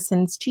that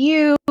listens to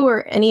you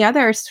or any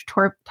other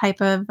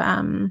type of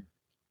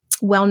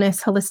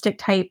wellness, holistic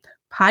type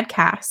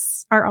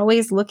podcasts are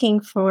always looking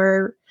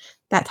for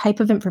that type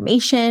of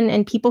information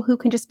and people who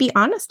can just be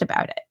honest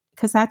about it.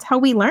 Because that's how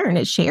we learn,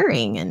 is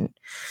sharing and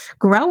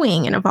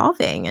growing and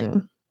evolving.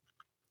 And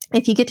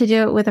if you get to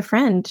do it with a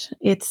friend,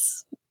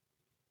 it's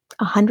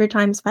 100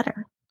 times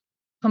better.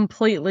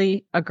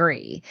 Completely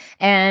agree.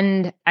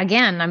 And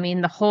again, I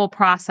mean, the whole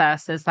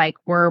process is like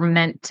we're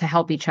meant to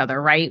help each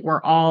other, right?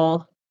 We're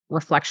all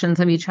reflections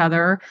of each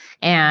other.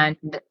 And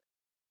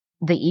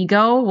the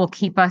ego will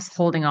keep us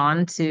holding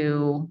on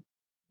to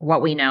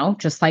what we know,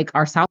 just like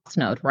our South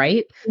Node,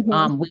 right?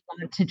 Mhm. We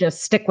want to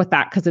just stick with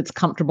that because it's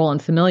comfortable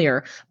and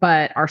familiar.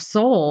 But our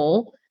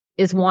soul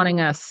is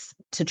wanting us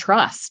to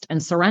trust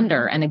and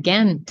surrender. And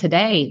again,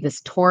 today, this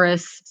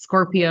Taurus,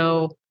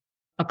 Scorpio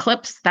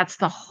eclipse, that's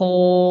the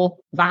whole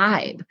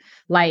vibe.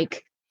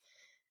 Like,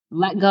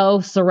 let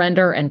go,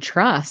 surrender, and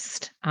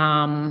trust.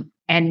 And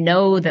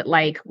know that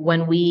like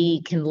when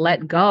we can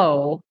let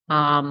go,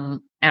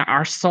 and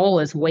our soul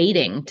is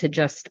waiting to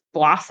just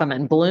blossom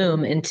and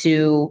bloom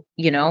into,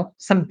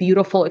 some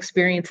beautiful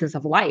experiences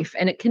of life.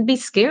 And it can be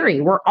scary.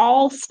 We're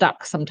all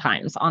stuck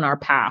sometimes on our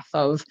path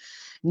of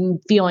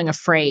feeling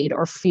afraid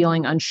or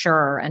feeling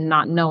unsure and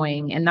not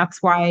knowing. And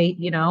that's why,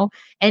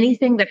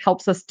 anything that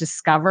helps us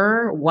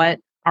discover what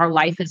our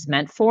life is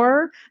meant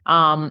for,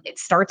 it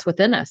starts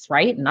within us,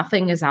 right?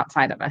 Nothing is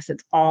outside of us.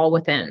 It's all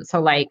within. So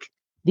like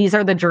these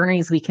are the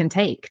journeys we can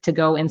take to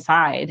go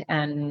inside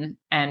and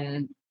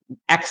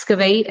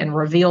excavate and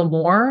reveal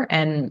more.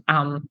 And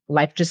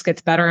life just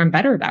gets better and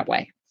better that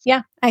way.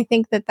 Yeah, I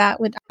think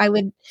I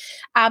would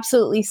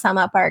absolutely sum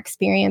up our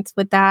experience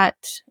with that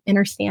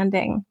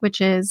understanding, which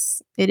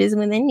is it is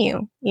within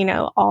you,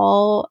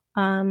 all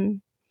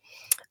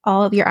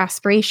of your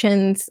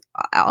aspirations,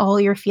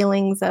 all your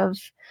feelings of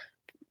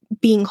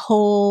being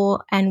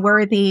whole and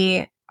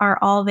worthy are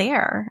all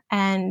there.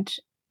 And,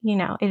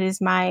 it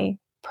is my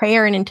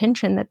prayer and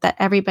intention that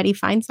everybody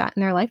finds that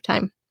in their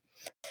lifetime.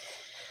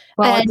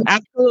 Well, it's And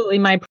absolutely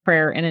my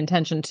prayer and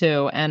intention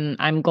too. And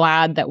I'm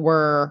glad that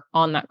we're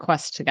on that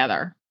quest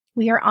together.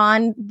 we are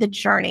on the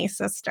journey,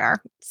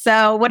 sister.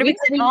 So what are we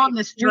We've been on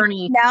this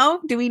journey.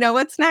 Do we know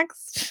what's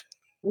next?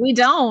 We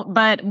don't,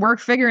 but we're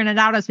figuring it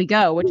out as we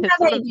go, which We is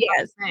have sort of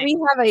ideas. the We thing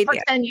have for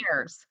ideas. 10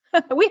 years.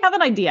 We have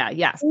an idea,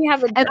 yes. We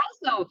have a And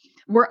also,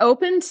 we're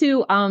open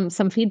to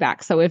some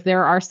feedback. So if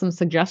there are some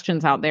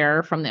suggestions out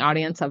there from the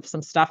audience of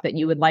some stuff that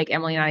you would like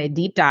Emily and I to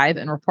deep dive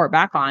and report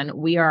back on,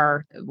 we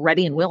are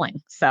ready and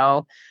willing.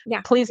 So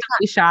Yeah. please don't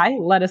be shy.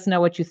 Let us know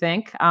what you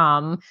think.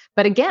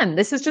 But again,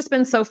 this has just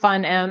been so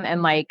fun, Em,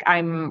 and like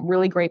I'm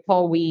really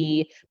grateful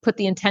we put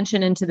the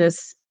intention into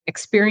this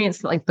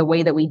experience like the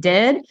way that we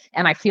did.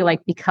 And I feel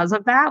like because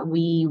of that,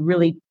 we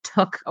really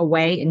took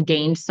away and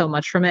gained so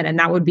much from it. And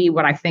that would be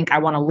what I think I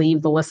want to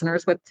leave the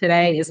listeners with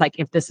today is like,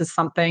 if this is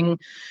something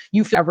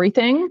you feel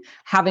everything,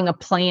 having a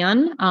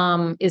plan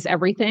is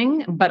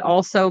everything, but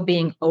also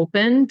being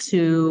open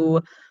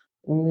to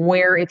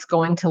where it's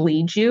going to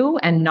lead you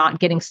and not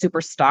getting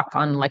super stuck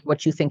on like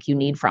what you think you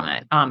need from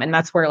it. And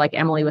that's where, like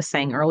Emily was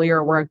saying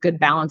earlier, we're a good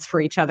balance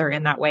for each other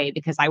in that way,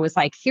 because I was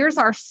like, here's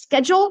our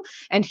schedule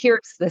and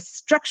here's the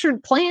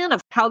structured plan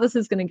of how this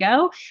is going to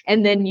go.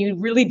 And then you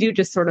really do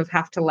just sort of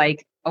have to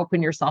like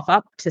open yourself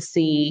up to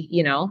see,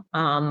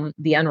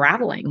 the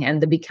unraveling and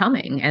the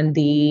becoming and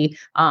the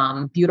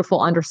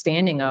beautiful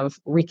understanding of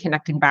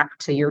reconnecting back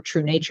to your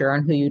true nature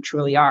and who you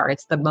truly are.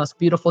 It's the most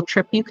beautiful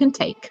trip you can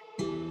take.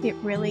 It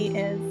really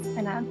is.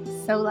 And I'm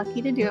so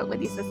lucky to do it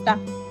with you, sister.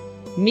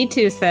 Me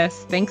too,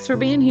 sis. Thanks for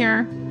being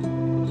here.